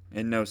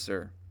 and no,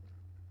 sir.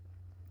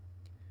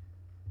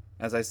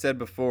 As I said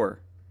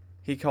before,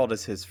 He called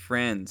us His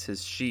friends,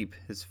 His sheep,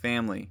 His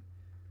family.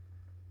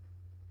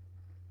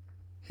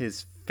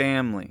 His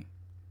family.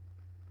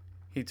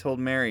 He told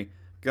Mary,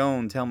 go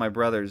and tell my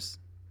brothers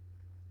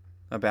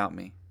about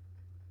me,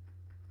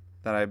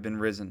 that I've been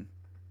risen,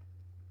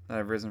 that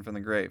I've risen from the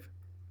grave.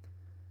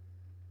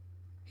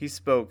 He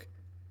spoke,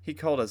 He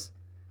called us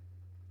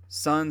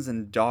sons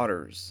and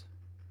daughters.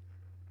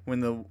 When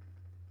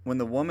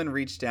the woman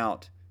reached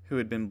out who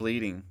had been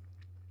bleeding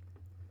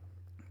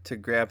to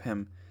grab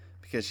Him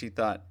because she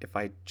thought, if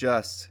I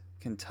just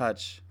can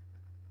touch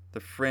the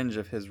fringe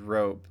of His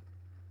robe,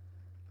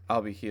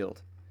 I'll be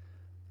healed.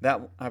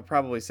 That I've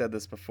probably said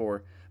this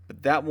before,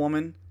 but that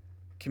woman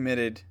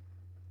committed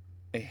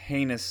a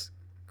heinous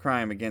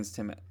crime against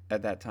Him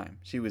at that time.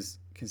 She was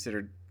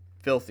considered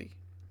filthy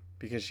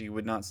because she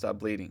would not stop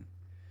bleeding.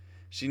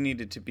 She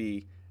needed to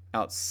be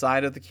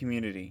outside of the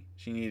community.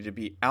 She needed to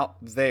be out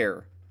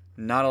there,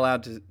 not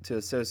allowed to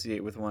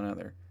associate with one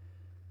another.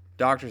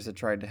 Doctors had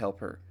tried to help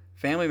her.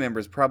 Family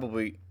members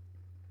probably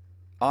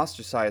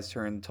ostracized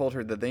her and told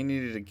her that they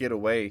needed to get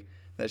away,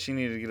 that she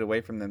needed to get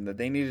away from them, that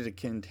they needed to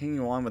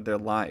continue on with their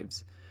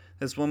lives.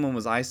 This woman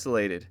was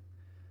isolated.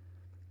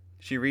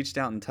 She reached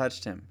out and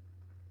touched Him.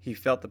 He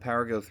felt the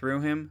power go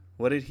through him.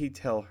 What did He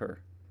tell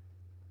her?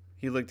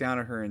 He looked down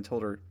at her and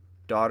told her,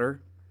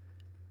 daughter,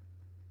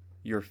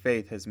 your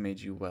faith has made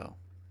you well.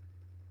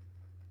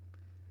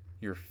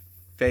 Your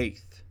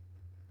faith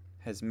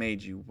has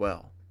made you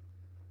well.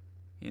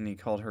 And He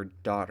called her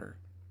daughter.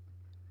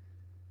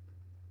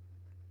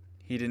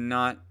 He did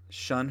not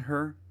shun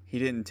her. He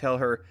didn't tell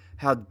her,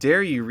 how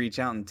dare you reach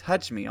out and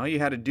touch me? All you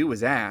had to do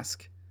was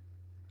ask.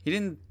 He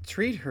didn't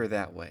treat her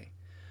that way.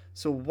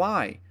 So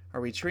why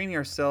are we treating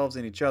ourselves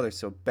and each other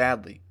so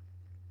badly?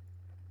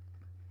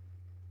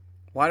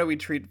 Why do we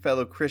treat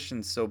fellow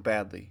Christians so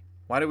badly?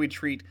 Why do we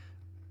treat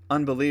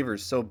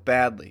unbelievers so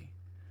badly?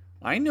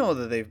 I know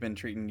that they've been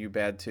treating you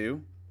bad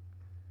too.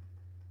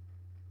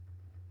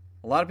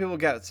 A lot of people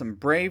got some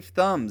brave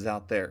thumbs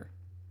out there,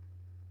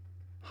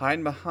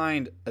 hiding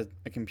behind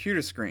a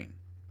computer screen.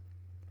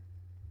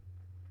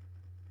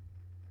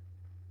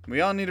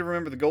 We all need to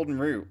remember the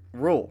golden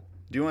rule.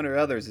 Do unto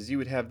others as you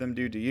would have them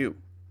do to you.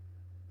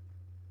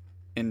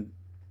 And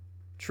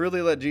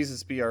truly let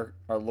Jesus be our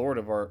Lord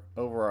over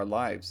our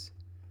lives.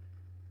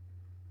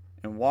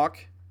 And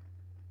walk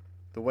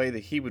the way that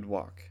He would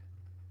walk.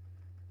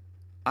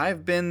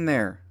 I've been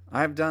there.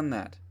 I've done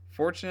that.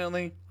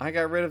 Fortunately, I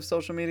got rid of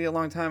social media a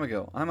long time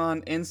ago. I'm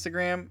on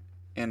Instagram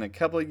and a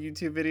couple of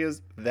YouTube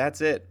videos.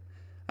 That's it.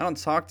 I don't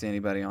talk to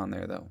anybody on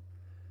there, though.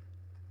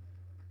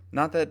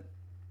 Not that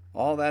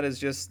all that is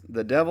just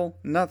the devil.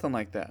 Nothing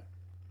like that.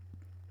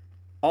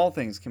 All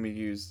things can be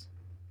used.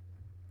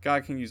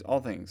 God can use all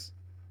things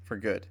for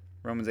good.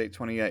 Romans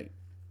 8:28.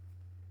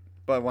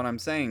 But what I'm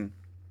saying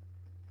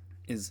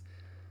is,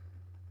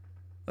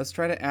 let's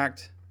try to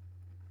act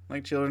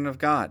like children of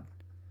God.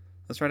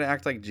 Let's try to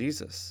act like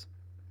Jesus.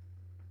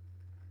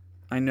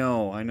 I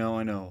know.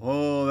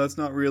 Oh, that's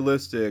not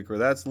realistic, or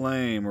that's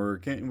lame,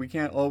 or we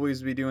can't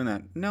always be doing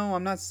that. No,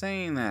 I'm not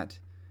saying that.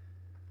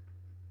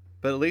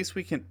 But at least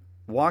we can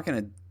walk in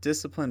a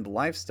disciplined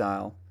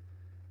lifestyle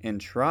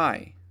and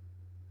try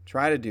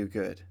to do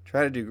good,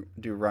 try to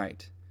do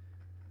right.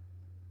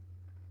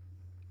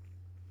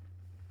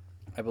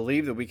 I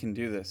believe that we can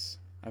do this.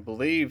 I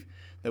believe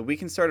that we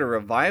can start a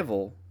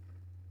revival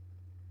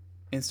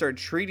and start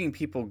treating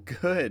people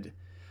good.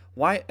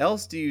 Why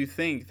else do you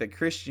think that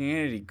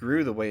Christianity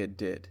grew the way it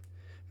did?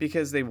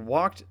 Because they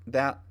walked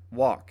that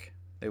walk.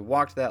 They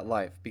walked that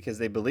life because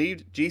they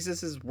believed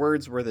Jesus'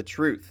 words were the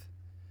truth.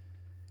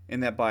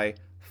 And that by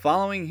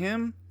following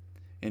him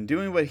and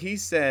doing what he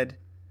said,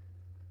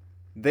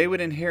 they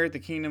would inherit the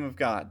kingdom of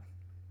God.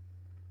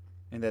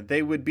 And that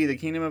they would be the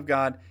kingdom of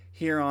God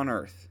here on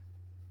earth.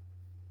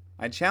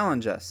 I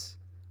challenge us.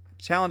 I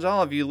challenge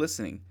all of you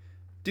listening.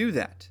 Do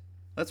that.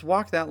 Let's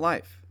walk that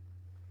life.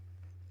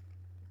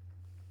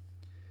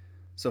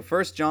 So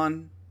 1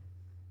 John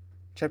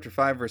chapter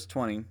 5 verse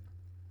 20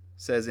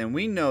 says, "And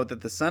we know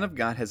that the Son of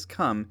God has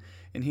come,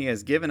 and he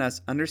has given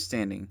us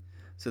understanding,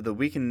 so that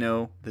we can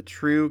know the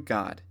true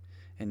God.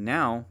 And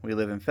now we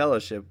live in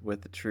fellowship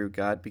with the true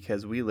God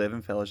because we live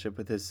in fellowship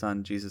with his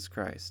Son, Jesus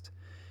Christ.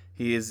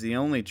 He is the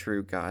only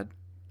true God,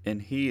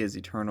 and he is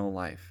eternal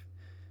life."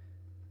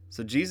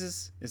 So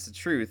Jesus is the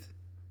truth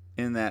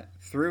in that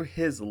through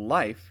his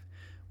life,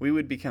 we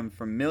would become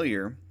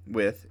familiar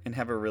with and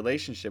have a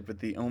relationship with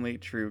the only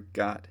true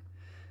God.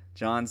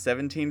 John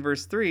 17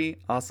 verse 3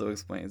 also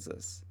explains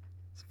this.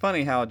 It's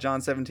funny how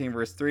John 17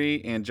 verse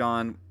 3 and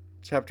John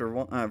chapter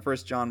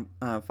 1 John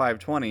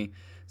 5:20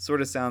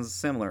 sort of sounds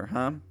similar,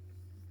 huh?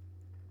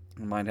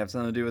 It might have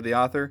something to do with the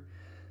author.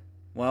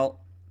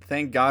 Well,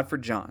 thank God for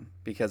John,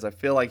 because I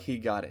feel like he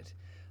got it.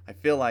 I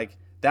feel like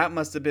that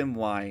must have been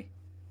why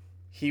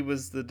he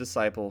was the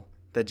disciple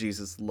that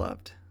Jesus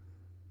loved.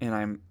 And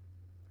I'm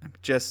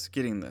just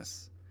getting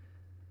this.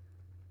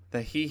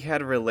 That he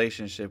had a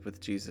relationship with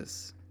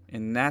Jesus,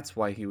 and that's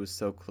why he was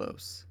so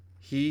close.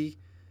 He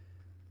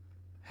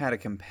had a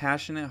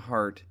compassionate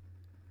heart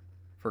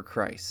for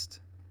Christ.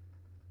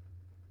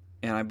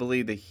 And I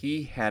believe that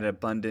he had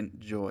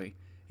abundant joy.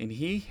 And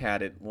he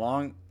had it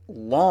long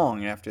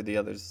after the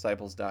other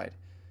disciples died.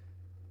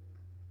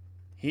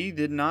 He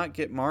did not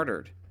get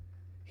martyred.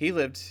 He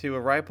lived to a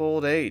ripe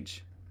old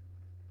age.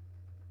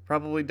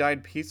 Probably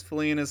died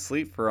peacefully in his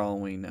sleep for all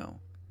we know.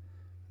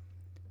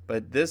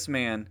 But this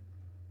man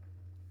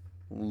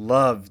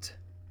loved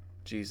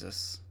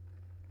Jesus.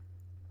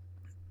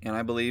 And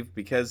I believe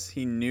because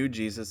he knew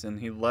Jesus and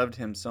he loved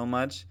him so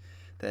much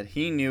that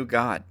he knew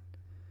God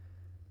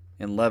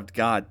and loved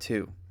God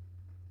too.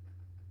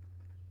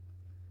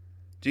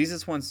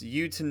 Jesus wants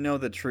you to know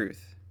the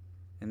truth,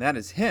 and that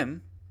is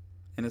him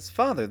and his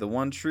Father, the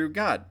one true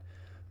God,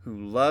 who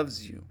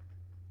loves you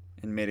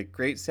and made a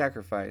great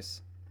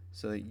sacrifice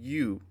so that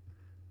you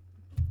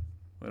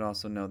would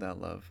also know that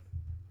love.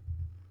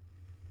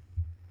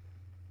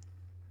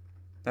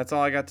 That's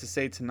all I got to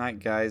say tonight,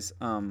 guys.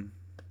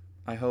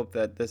 I hope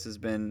that this has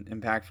been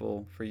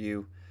impactful for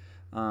you.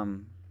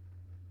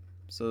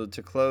 So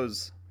to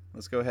close,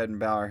 let's go ahead and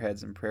bow our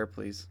heads in prayer,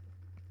 please.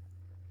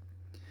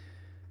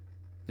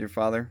 Dear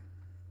Father,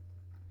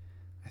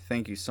 I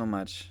thank you so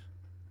much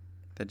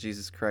that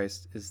Jesus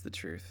Christ is the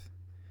truth,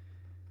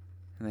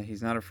 and that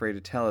he's not afraid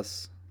to tell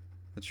us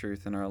the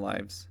truth in our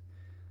lives.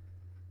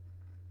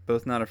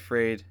 Both not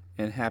afraid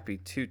and happy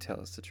to tell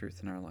us the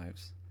truth in our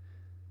lives.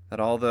 That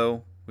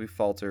although we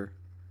falter,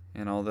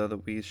 and although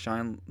that we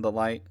shine the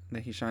light,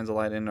 that he shines a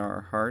light into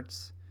our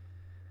hearts,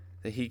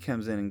 that he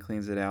comes in and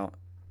cleans it out.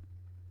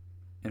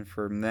 And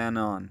from then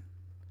on,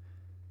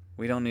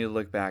 we don't need to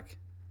look back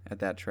at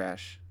that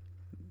trash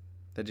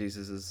that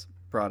Jesus has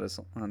brought us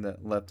on,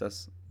 that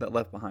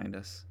left behind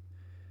us.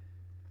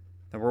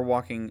 That we're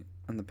walking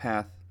on the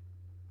path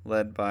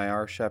led by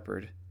our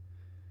shepherd,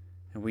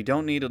 and we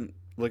don't need to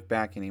look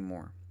back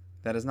anymore.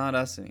 That is not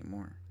us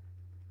anymore.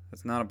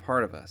 That's not a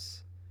part of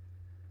us.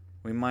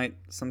 We might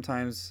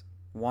sometimes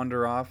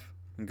wander off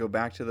and go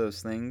back to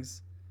those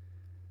things.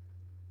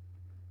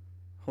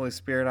 Holy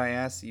Spirit, I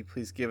ask that you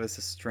please give us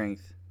the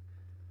strength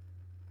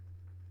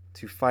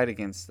to fight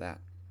against that.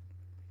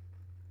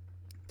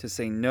 To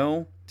say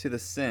no to the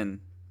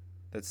sin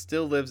that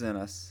still lives in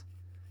us,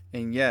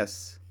 and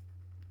yes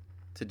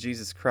to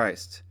Jesus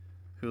Christ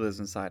who lives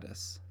inside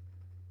us.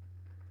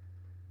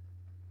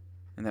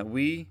 And that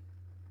we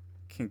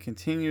can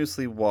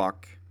continuously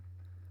walk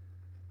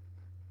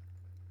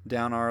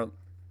down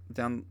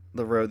down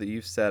the road that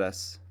you've set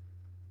us,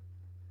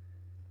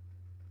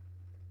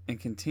 and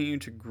continue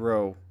to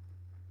grow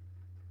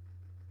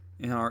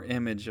in our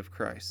image of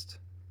Christ,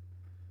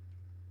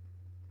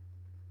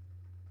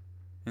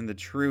 in the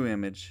true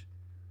image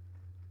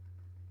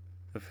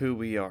of who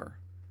we are,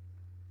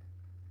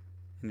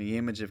 in the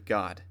image of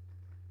God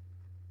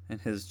and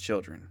His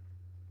children.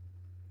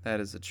 That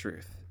is the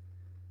truth.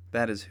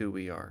 That is who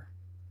we are.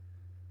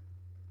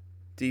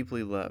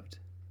 Deeply loved.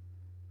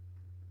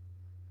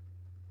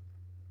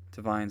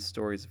 Divine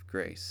stories of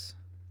grace.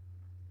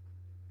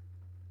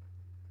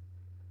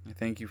 I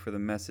thank you for the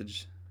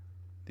message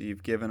that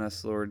you've given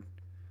us, Lord.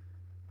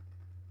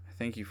 I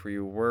thank you for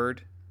your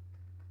word,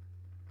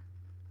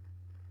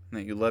 and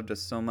that you loved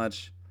us so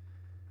much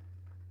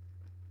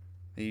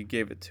that you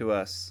gave it to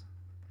us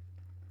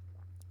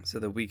so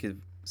that we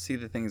could see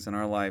the things in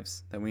our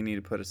lives that we need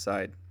to put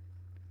aside,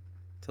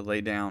 to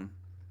lay down,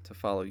 to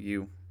follow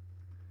you.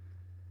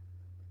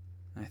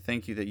 I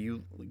thank you that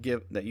you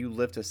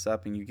lift us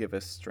up and you give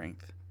us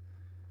strength.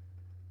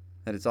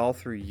 That it's all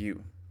through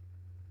you.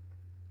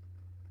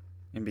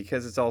 And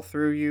because it's all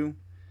through you,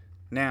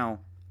 now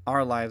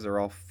our lives are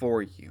all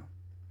for you.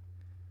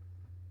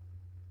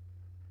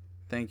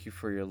 Thank you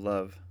for your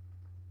love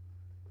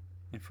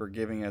and for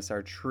giving us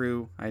our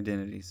true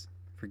identities,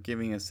 for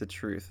giving us the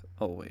truth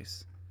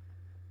always.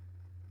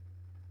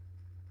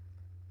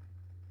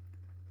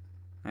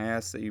 I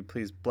ask that you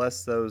please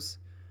bless those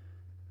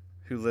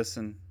who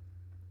listen.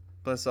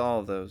 Bless all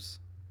of those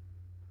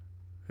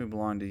who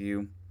belong to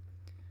you.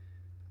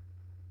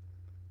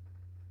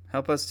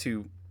 Help us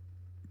to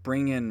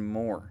bring in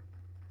more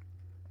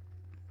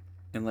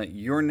and let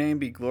your name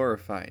be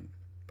glorified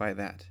by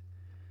that.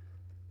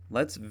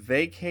 Let's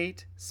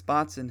vacate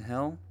spots in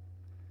hell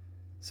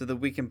so that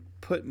we can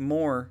put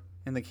more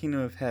in the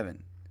kingdom of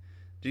heaven.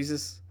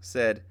 Jesus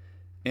said,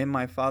 "In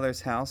my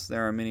Father's house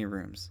there are many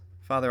rooms."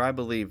 Father, I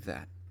believe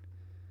that.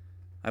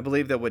 I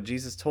believe that what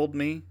Jesus told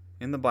me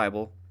in the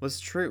Bible was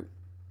true,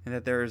 and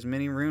that there is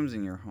many rooms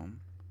in your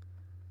home.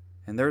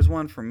 And there's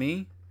one for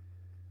me,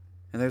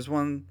 and there's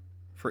one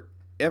for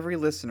every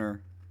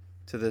listener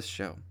to this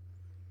show.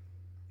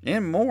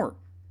 And more,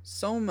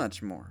 so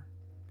much more.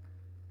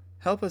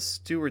 Help us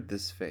steward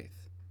this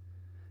faith.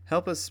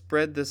 Help us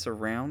spread this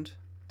around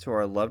to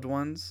our loved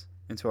ones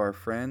and to our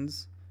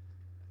friends.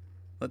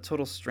 Let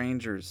total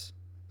strangers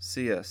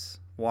see us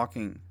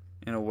walking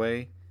in a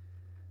way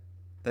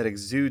that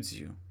exudes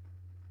you,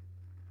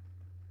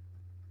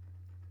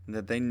 and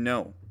that they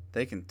know,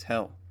 they can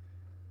tell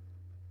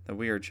that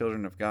we are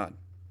children of God.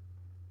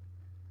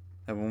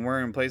 That when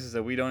we're in places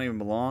that we don't even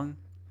belong,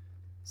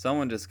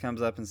 someone just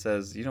comes up and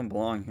says, "You don't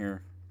belong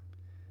here."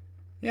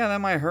 Yeah,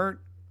 that might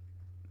hurt,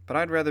 but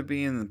I'd rather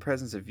be in the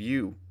presence of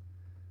you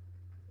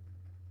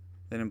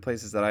than in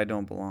places that I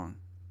don't belong.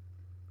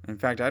 In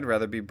fact, I'd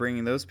rather be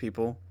bringing those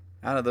people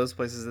out of those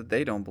places that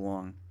they don't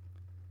belong.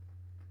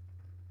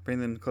 Bring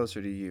them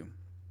closer to you.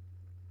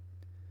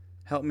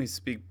 Help me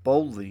speak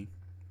boldly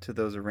to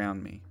those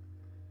around me.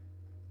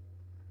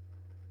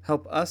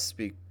 Help us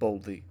speak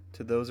boldly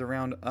to those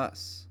around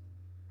us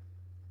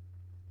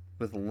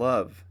with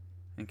love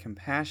and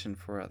compassion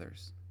for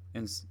others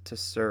and to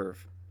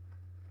serve.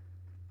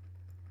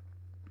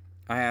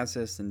 I ask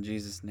this in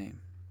Jesus' name.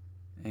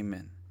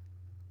 Amen.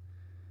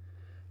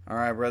 All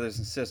right, brothers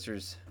and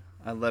sisters,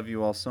 I love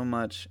you all so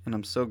much, and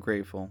I'm so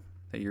grateful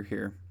that you're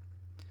here.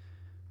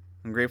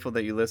 I'm grateful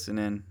that you listen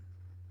in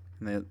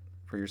and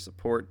for your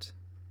support.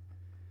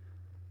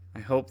 I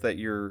hope that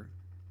you're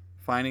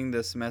finding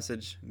this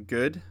message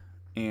good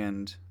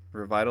and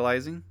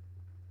revitalizing.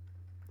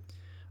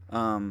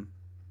 That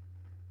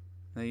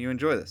you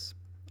enjoy this.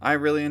 I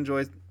really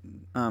enjoy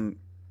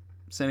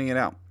sending it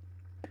out.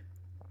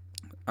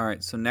 All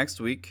right, so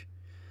next week,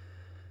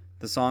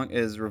 the song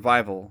is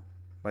Revival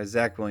by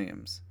Zach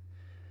Williams.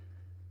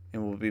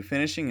 And we'll be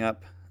finishing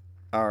up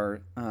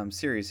our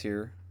series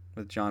here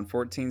with John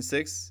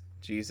 14:6,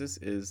 Jesus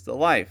is the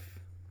life.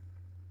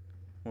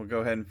 We'll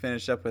go ahead and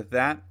finish up with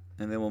that,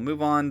 and then we'll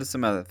move on to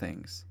some other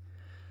things.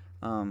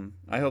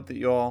 I hope that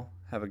you all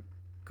have a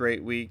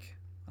great week.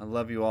 I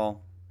love you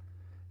all,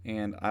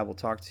 and I will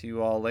talk to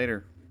you all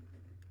later.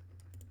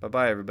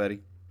 Bye-bye,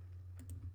 everybody.